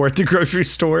 cents for at the grocery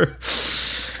store.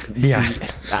 Yeah.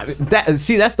 That's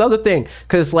the other thing,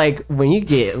 because like when we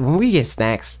get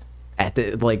snacks at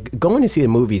the, like, going to see the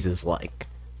movies is like,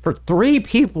 for 3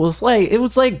 people, it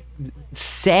was like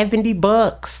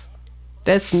 $70.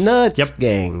 That's nuts,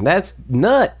 gang. That's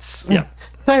nuts. Yeah.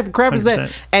 What type of crap 100%. Is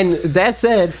that? And that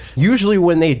said, usually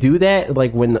when they do that,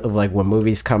 like when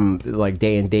movies come like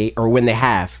day and date, or when they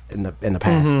have in the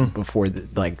past before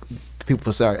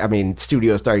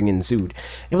studios starting getting sued,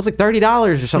 it was like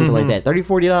 $30 or something like that,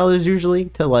 $30-$40 usually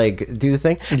to like do the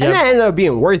thing. And that ended up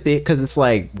being worth it, because it's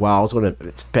like, well, I was gonna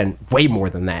spend way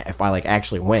more than that if I like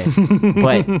actually went.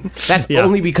 But that's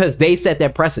only because they set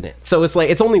that precedent. So it's like,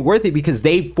 it's only worth it because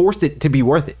they forced it to be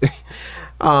worth it.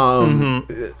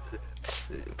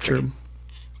 True.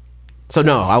 So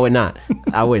no, I would not.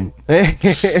 I wouldn't.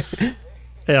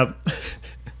 Yep.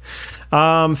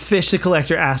 Fish the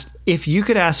Collector asked, if you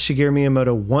could ask Shigeru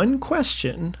Miyamoto one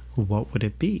question, what would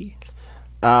it be?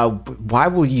 Why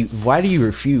do you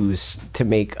refuse to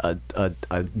make a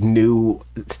new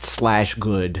 /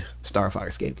 good Star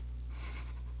Fox game?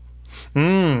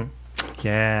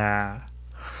 Yeah.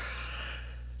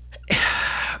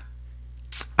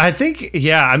 I think,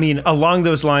 I mean, along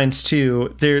those lines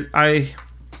too, I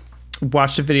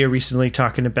watched a video recently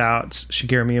talking about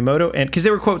Shigeru Miyamoto, and because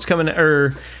there were quotes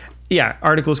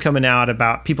articles coming out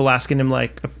about people asking him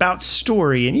like about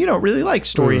story, and you don't really like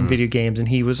story in video games, and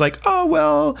he was like, oh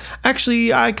well,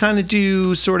 actually I kind of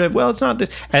do, sort of, well, it's not this,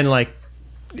 and like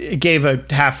gave a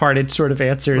half-hearted sort of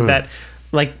answer that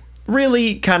like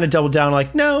really kind of doubled down,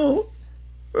 like, no,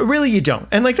 really you don't,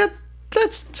 and like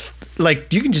that's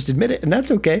like, you can just admit it and that's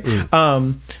okay.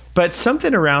 But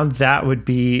something around that would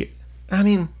be, I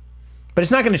mean, but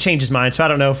it's not going to change his mind, so I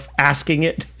don't know if asking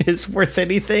it is worth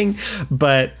anything,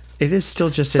 but it is still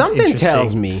just an interesting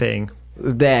tells me thing.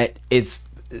 That it's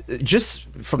just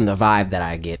from the vibe that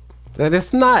I get, that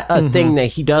it's not a thing that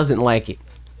he doesn't like it.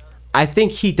 I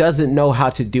think he doesn't know how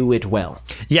to do it well.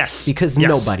 Yes. Because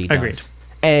nobody does. Agreed.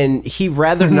 And he'd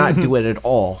rather not do it at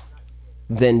all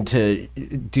than to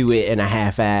do it in a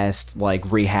half-assed, like,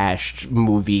 rehashed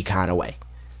movie kind of way.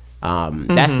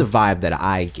 That's the vibe that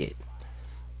I get,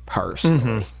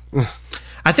 personally.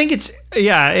 I think it's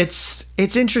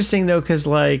interesting though, because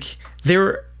like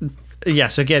so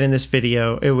again in this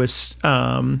video it was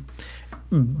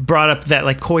brought up that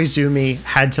like Koizumi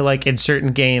had to, like, in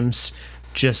certain games,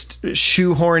 just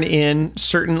shoehorn in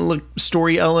certain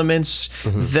story elements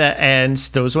and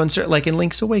those ones are like in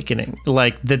Link's Awakening,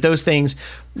 like that, those things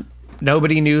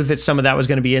nobody knew that some of that was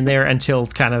going to be in there until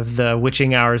kind of the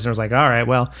witching hours, and I was like, all right,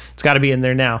 well, it's got to be in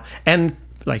there now. And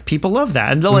like, people love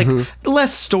that, and they're like,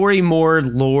 less story, more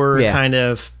lore, kind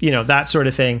of, you know, that sort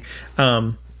of thing.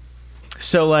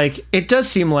 So like, it does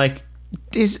seem like,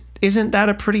 isn't that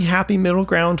a pretty happy middle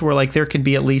ground where like there could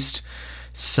be at least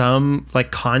some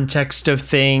like context of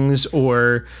things,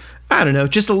 or I don't know,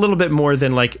 just a little bit more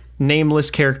than like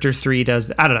Nameless Character 3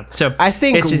 does. I don't know. So I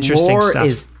think it's interesting lore stuff.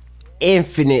 is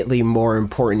infinitely more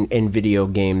important in video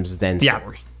games than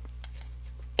story.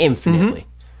 Infinitely.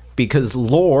 Because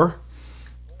lore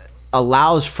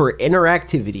allows for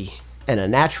interactivity in a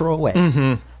natural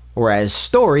way, whereas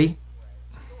story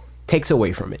takes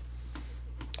away from it.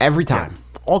 Every time.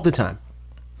 All the time.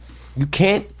 You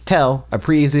can't tell a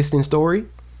pre-existing story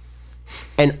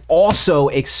and also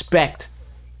expect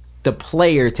the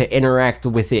player to interact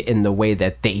with it in the way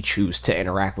that they choose to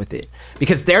interact with it,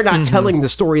 because they're not telling the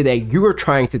story that you're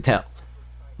trying to tell,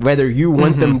 whether you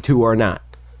want them to or not.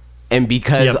 And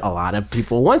because a lot of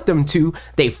people want them to,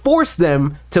 they force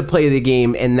them to play the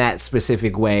game in that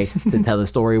specific way to tell the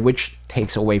story, which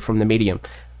takes away from the medium.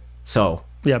 So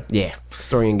yeah,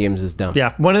 story in games is dumb.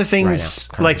 Yeah, one of the things,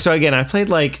 like, so again, I played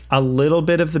like a little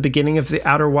bit of the beginning of the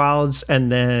Outer Wilds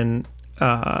and then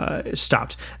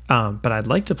stopped. But I'd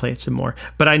like to play it some more.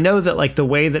 But I know that like the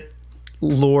way that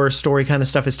lore story kind of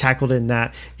stuff is tackled in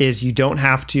that is you don't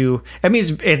have to. I mean,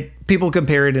 people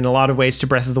compare it in a lot of ways to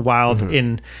Breath of the Wild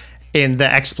in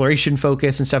the exploration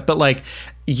focus and stuff, but like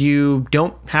you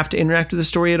don't have to interact with the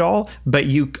story at all, but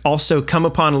you also come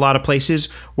upon a lot of places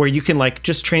where you can like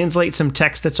just translate some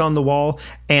text that's on the wall,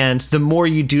 and the more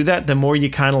you do that, the more you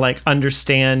kind of like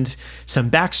understand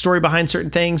some backstory behind certain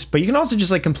things. But you can also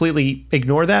just like completely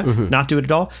ignore that, not do it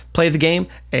at all, play the game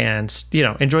and, you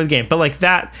know, enjoy the game. But like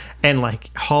that, and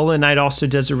like Hollow Knight also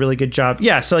does a really good job.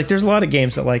 Yeah, so like there's a lot of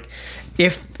games that like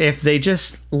if they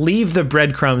just leave the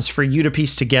breadcrumbs for you to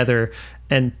piece together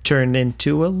and turn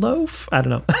into a loaf, I don't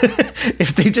know.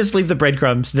 If they just leave the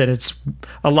breadcrumbs, then it's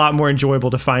a lot more enjoyable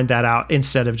to find that out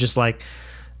instead of just like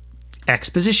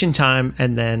exposition time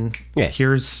and then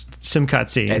here's some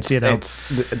cutscenes.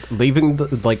 It's leaving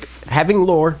like having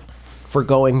lore for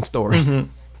going story.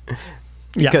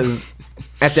 Because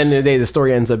at the end of the day, the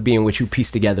story ends up being what you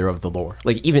piece together of the lore.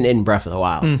 Like even in Breath of the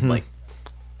Wild, like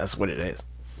that's what it is.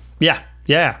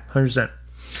 Yeah, 100%.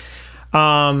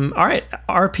 All right.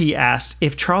 RP asked,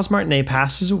 if Charles Martinet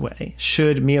passes away,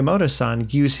 should Miyamoto-san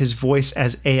use his voice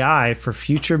as AI for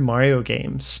future Mario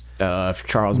games? If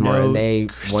Charles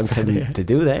Martinet wants him to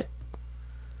do that.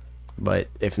 But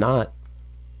if not,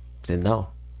 then no.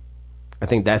 I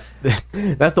think that's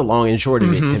the long and short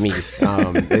of it to me.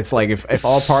 It's like if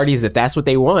all parties, if that's what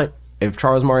they want, if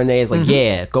Charles Martinet is like,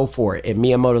 yeah, go for it, and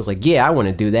Miyamoto's like, yeah, I want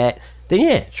to do that, then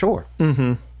yeah, sure.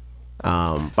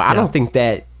 But I don't think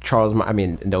that I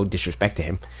mean, no disrespect to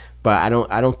him, but I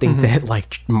don't think that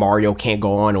like Mario can't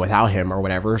go on without him or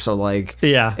whatever. So like,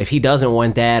 if he doesn't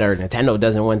want that or Nintendo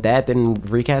doesn't want that, then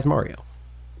recast Mario.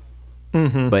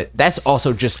 But that's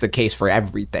also just the case for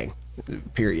everything.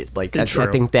 Period. Like I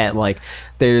think that like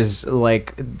there's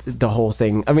like the whole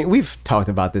thing. I mean, we've talked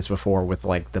about this before with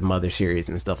like the Mother series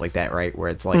and stuff like that, right?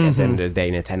 Where it's like at the end of the day,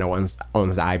 Nintendo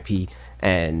owns the IP.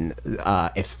 And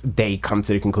if they come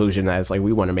to the conclusion that it's like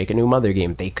we want to make a new Mother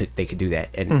game, they could do that,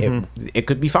 and it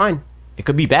could be fine. It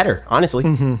could be better, honestly.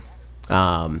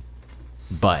 But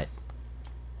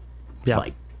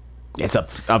like it's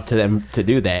up to them to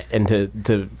do that and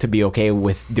to be okay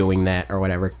with doing that or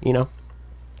whatever. You know,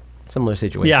 similar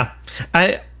situation. Yeah,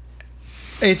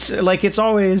 it's like it's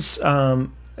always.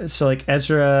 So like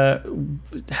Ezra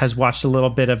has watched a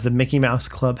little bit of the Mickey Mouse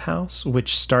Clubhouse,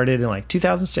 which started in like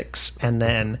 2006, and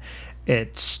then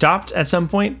it stopped at some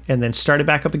point and then started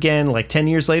back up again like 10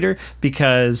 years later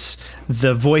because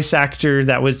the voice actor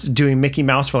that was doing Mickey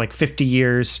Mouse for like 50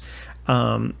 years,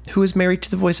 who was married to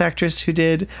the voice actress who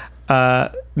did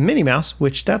Minnie Mouse,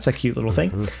 which that's a cute little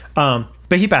thing.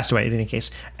 But he passed away in any case.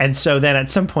 And so then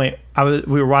at some point we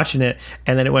were watching it,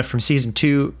 and then it went from season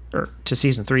 2 to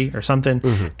season 3 or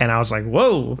something. And I was like,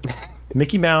 whoa,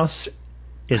 Mickey Mouse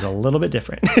is a little bit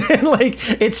different.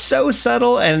 Like it's so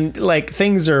subtle, and like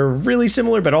things are really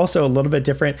similar, but also a little bit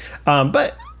different.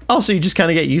 But also you just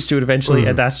kind of get used to it eventually.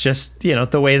 And that's just, you know,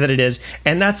 the way that it is.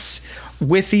 And that's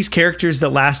with these characters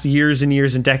that last years and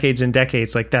years and decades,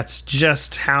 like that's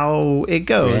just how it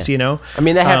goes, you know? I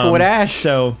mean, that happened with Ash.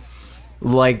 So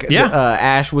like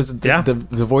Ash was the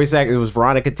voice actor. It was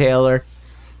Veronica Taylor,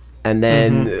 and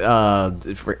then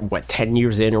 10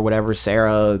 years in or whatever,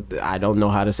 Sarah, I don't know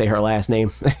how to say her last name,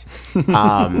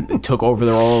 took over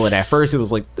the role. And at first it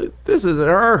was like, this isn't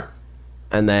her,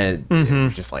 and then it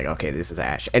was just like, okay, this is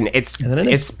Ash. And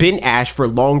it's been Ash for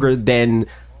longer than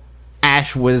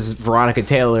Ash was Veronica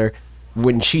Taylor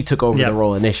when she took over the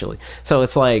role initially. So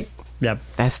it's like, Yep.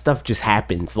 That stuff just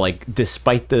happens. Like,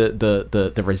 despite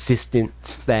the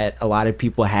resistance that a lot of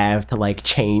people have to like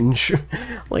change,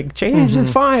 like change is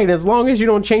fine as long as you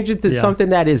don't change it to something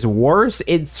that is worse.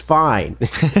 It's fine.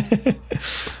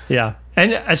 Yeah.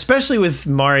 And especially with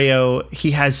Mario,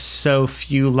 he has so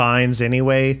few lines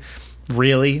anyway,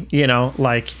 really,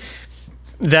 like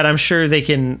that I'm sure they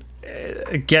can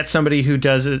get somebody who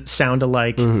does it sound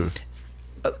alike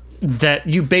that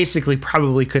you basically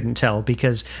probably couldn't tell,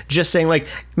 because just saying like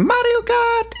Mario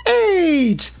Kart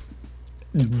 8,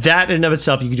 that in and of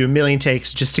itself, you could do a million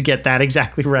takes just to get that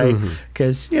exactly right,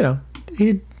 because,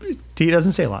 he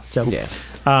doesn't say a lot. So, Yeah.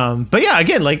 But yeah,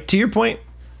 again, like to your point,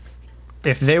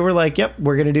 if they were like, yep,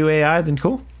 we're going to do AI, then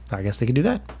cool. I guess they could do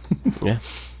that. Yeah.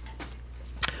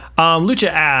 Lucha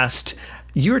asked,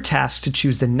 you're tasked to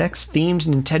choose the next themed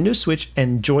Nintendo Switch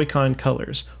and Joy-Con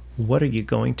colors. What are you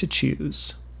going to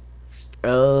choose?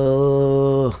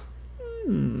 Oh.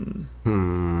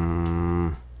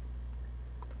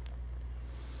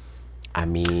 I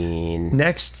mean,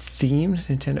 Next themed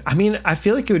Nintendo. I mean, I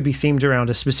feel like it would be themed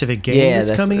around a specific game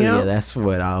that's coming out. Yeah, that's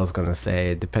what I was gonna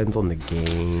say. It depends on the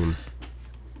game.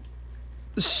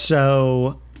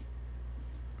 So,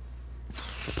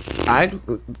 I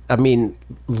mean,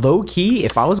 low key,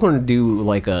 if I was going to do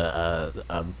like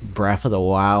a Breath of the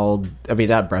Wild, I mean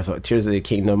not Breath of Tears of the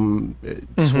Kingdom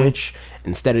Switch,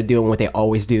 instead of doing what they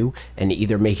always do and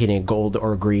either making it gold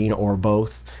or green or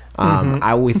both,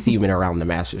 I would theme it around the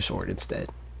Master Sword instead.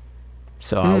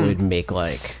 So I would make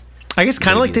like, I guess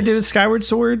kind of like they this- did with Skyward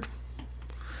Sword.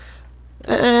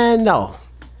 no.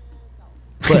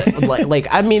 But like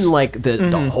I mean like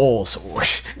the whole sword.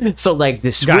 So like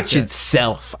the Switch Gotcha.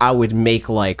 itself, I would make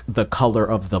like the color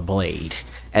of the blade,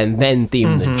 and then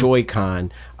theme the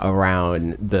Joy-Con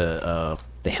around the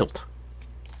hilt.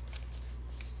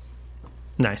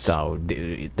 Nice. So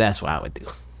that's what I would do.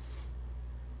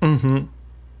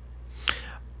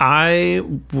 I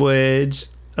would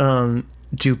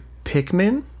do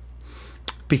Pikmin,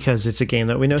 because it's a game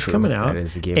that we know is coming out. That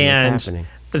is a game and that's happening.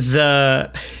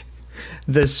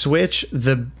 The Switch,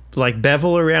 the like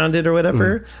bevel around it or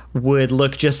whatever, would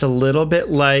look just a little bit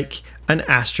like an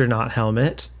astronaut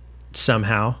helmet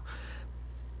somehow.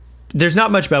 There's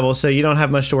not much bevel, so you don't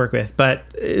have much to work with, but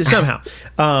somehow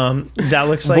that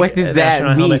looks like What does an that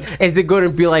astronaut mean? helmet. Is it going to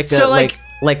be like So, a, like-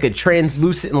 like a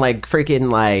translucent, like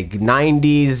freaking like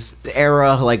 90s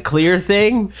era like clear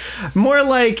thing? More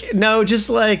like, no, just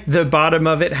like the bottom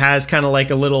of it has kind of like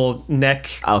a little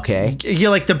neck. Okay. You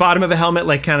like the bottom of a helmet,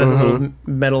 like kind of the little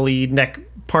metal-y neck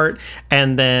part,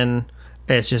 and then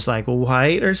it's just like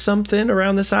white or something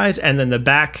around the sides, and then the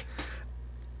back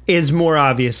is more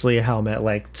obviously a helmet,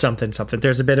 like something.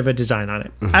 There's a bit of a design on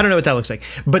it. I don't know what that looks like.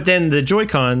 But then the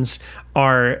Joy-Cons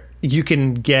are, you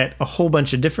can get a whole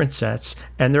bunch of different sets,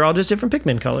 and they're all just different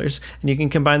Pikmin colors, and you can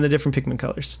combine the different Pikmin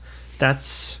colors.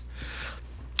 That's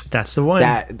the one.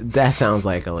 That sounds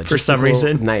like a For some logistical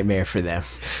reason. nightmare for them.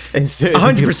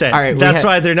 100%. All right, That's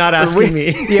why they're not asking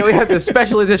me. Yeah, we have the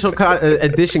special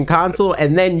edition console,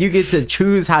 and then you get to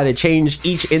choose how to change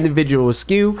each individual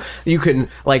SKU. You can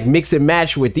like mix and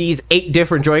match with these 8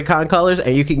 different Joy-Con colors,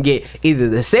 and you can get either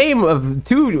the same of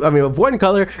one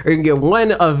color, or you can get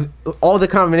one of all the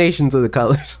combinations of the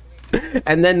colors.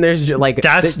 And then there's like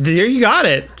There you got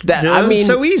it. I mean,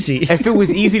 so easy. If it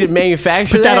was easy to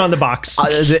manufacture, Put that on the box.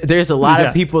 There's a lot Yeah.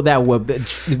 of people that would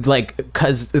like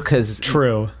because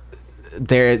True.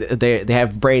 they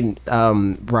have brain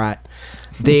rot.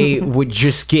 They would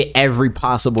just get every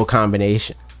possible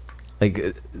combination.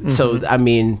 Like so, I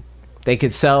mean, they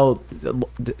could sell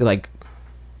like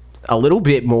a little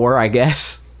bit more, I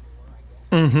guess.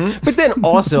 But then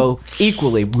also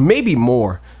equally, maybe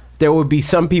more. There would be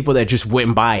some people that just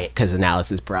wouldn't buy it because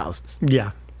analysis paralysis.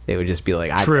 Yeah. They would just be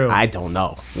like, True. I don't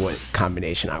know what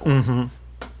combination I want.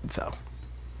 So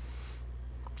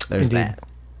there's Indeed. that.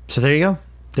 So there you go.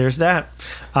 There's that.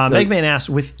 Megman asked,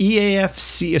 with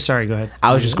EAFC... sorry, go ahead.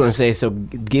 I was just going to say, so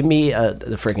give me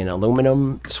the freaking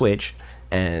aluminum Switch,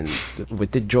 and with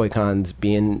the Joy-Cons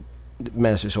being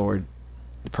Master Sword,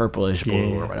 purplish,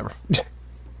 blue, or whatever.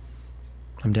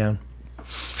 I'm down.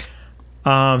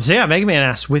 So yeah, Mega Man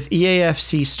asks, with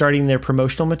EAFC starting their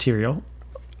promotional material,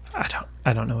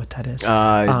 I don't know what that is.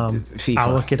 FIFA.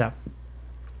 I'll look it up.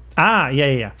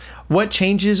 Yeah. What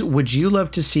changes would you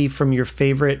love to see from your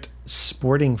favorite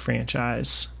sporting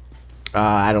franchise?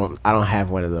 I don't have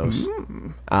one of those.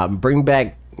 Bring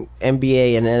back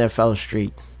NBA and NFL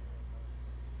Street.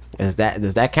 Does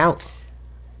that count?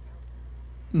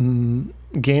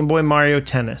 Game Boy Mario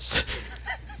Tennis.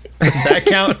 Does that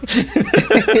count?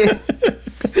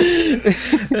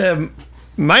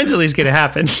 Mine's at least gonna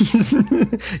happen.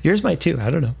 Yours might too. I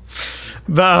don't know.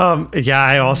 But yeah,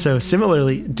 I also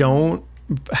similarly don't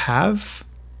have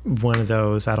one of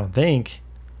those. I don't think.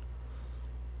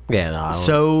 Yeah. No,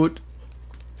 So,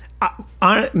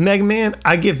 Mega Man,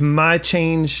 I give my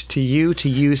change to you to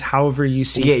use however you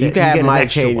see yeah, fit. you can have get an my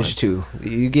extra change one. too.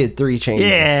 You get 3 changes.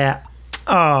 Yeah.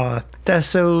 Oh, that's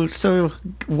so.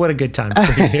 What a good time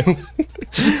for you.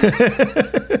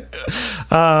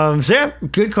 So yeah,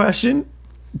 good question.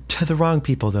 To the wrong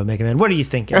people though, Mega Man. What are you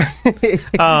thinking? Last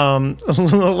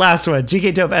one.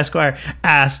 GK Dope Esquire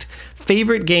asked,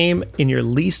 favorite game in your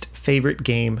least favorite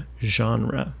game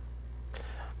genre?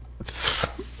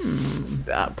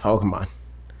 Pokemon.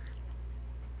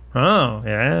 Oh,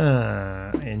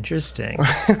 yeah. Interesting.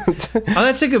 Oh,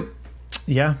 that's a good...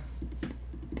 Yeah.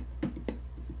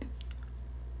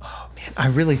 Oh, man. I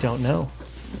really don't know.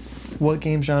 What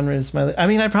game genre is my... I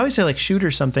mean, I'd probably say like shoot or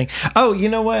something. Oh, you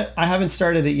know what? I haven't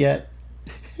started it yet.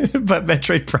 But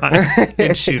Metroid Prime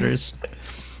and shooters.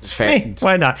 Hey,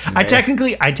 why not? I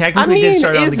technically did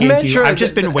start on the GameCube. Metroid, I've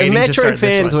just been waiting to start Metroid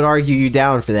fans this one. would argue you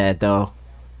down for that, though.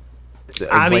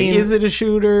 I mean, is it a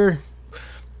shooter?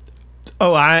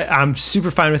 Oh, I'm super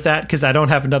fine with that because I don't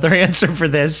have another answer for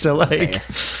this. So like,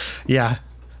 yeah,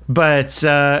 but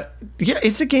yeah,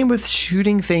 it's a game with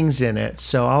shooting things in it.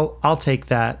 So I'll take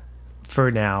that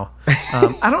for now.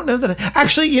 I don't know that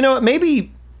actually. You know what?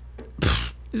 Maybe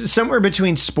somewhere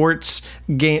between sports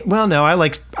game. Well, no,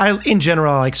 in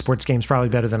general I like sports games probably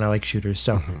better than I like shooters.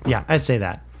 So yeah, I'd say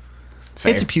that.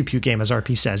 Fair. It's a pew pew game, as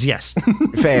RP says. Yes.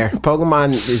 Fair.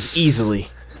 Pokemon is easily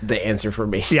the answer for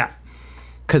me. Yeah.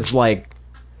 Because, like,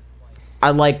 I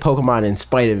like Pokemon in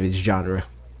spite of its genre.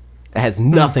 It has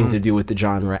nothing to do with the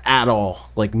genre at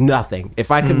all. Like, nothing. If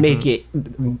I could make it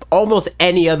almost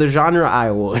any other genre,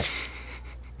 I would.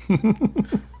 They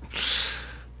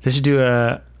should do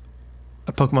a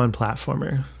Pokemon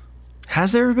platformer.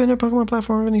 Has there ever been a Pokemon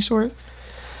platformer of any sort?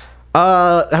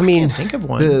 I mean, can't think of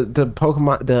one. The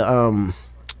Pokemon,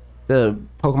 the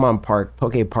Pokemon Park,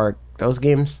 Poke Park, those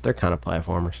games, they're kind of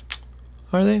platformers.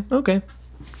 Are they? Okay.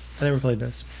 I never played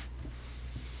those.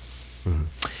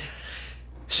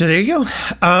 So there you go.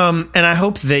 And I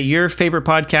hope that your favorite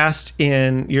podcast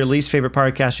in your least favorite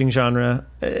podcasting genre,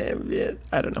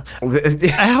 I don't know.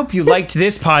 I hope you liked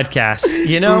this podcast.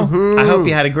 You know, I hope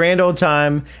you had a grand old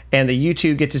time and that you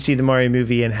two get to see the Mario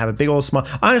movie and have a big old smile.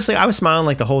 Honestly, I was smiling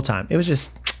like the whole time. It was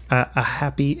just a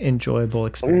happy, enjoyable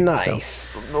experience.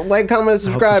 Nice. So, like, comment,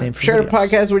 subscribe, share the else.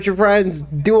 podcast with your friends,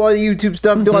 do all the YouTube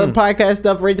stuff, do all the podcast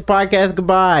stuff, rate the podcast.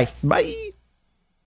 Goodbye. Bye.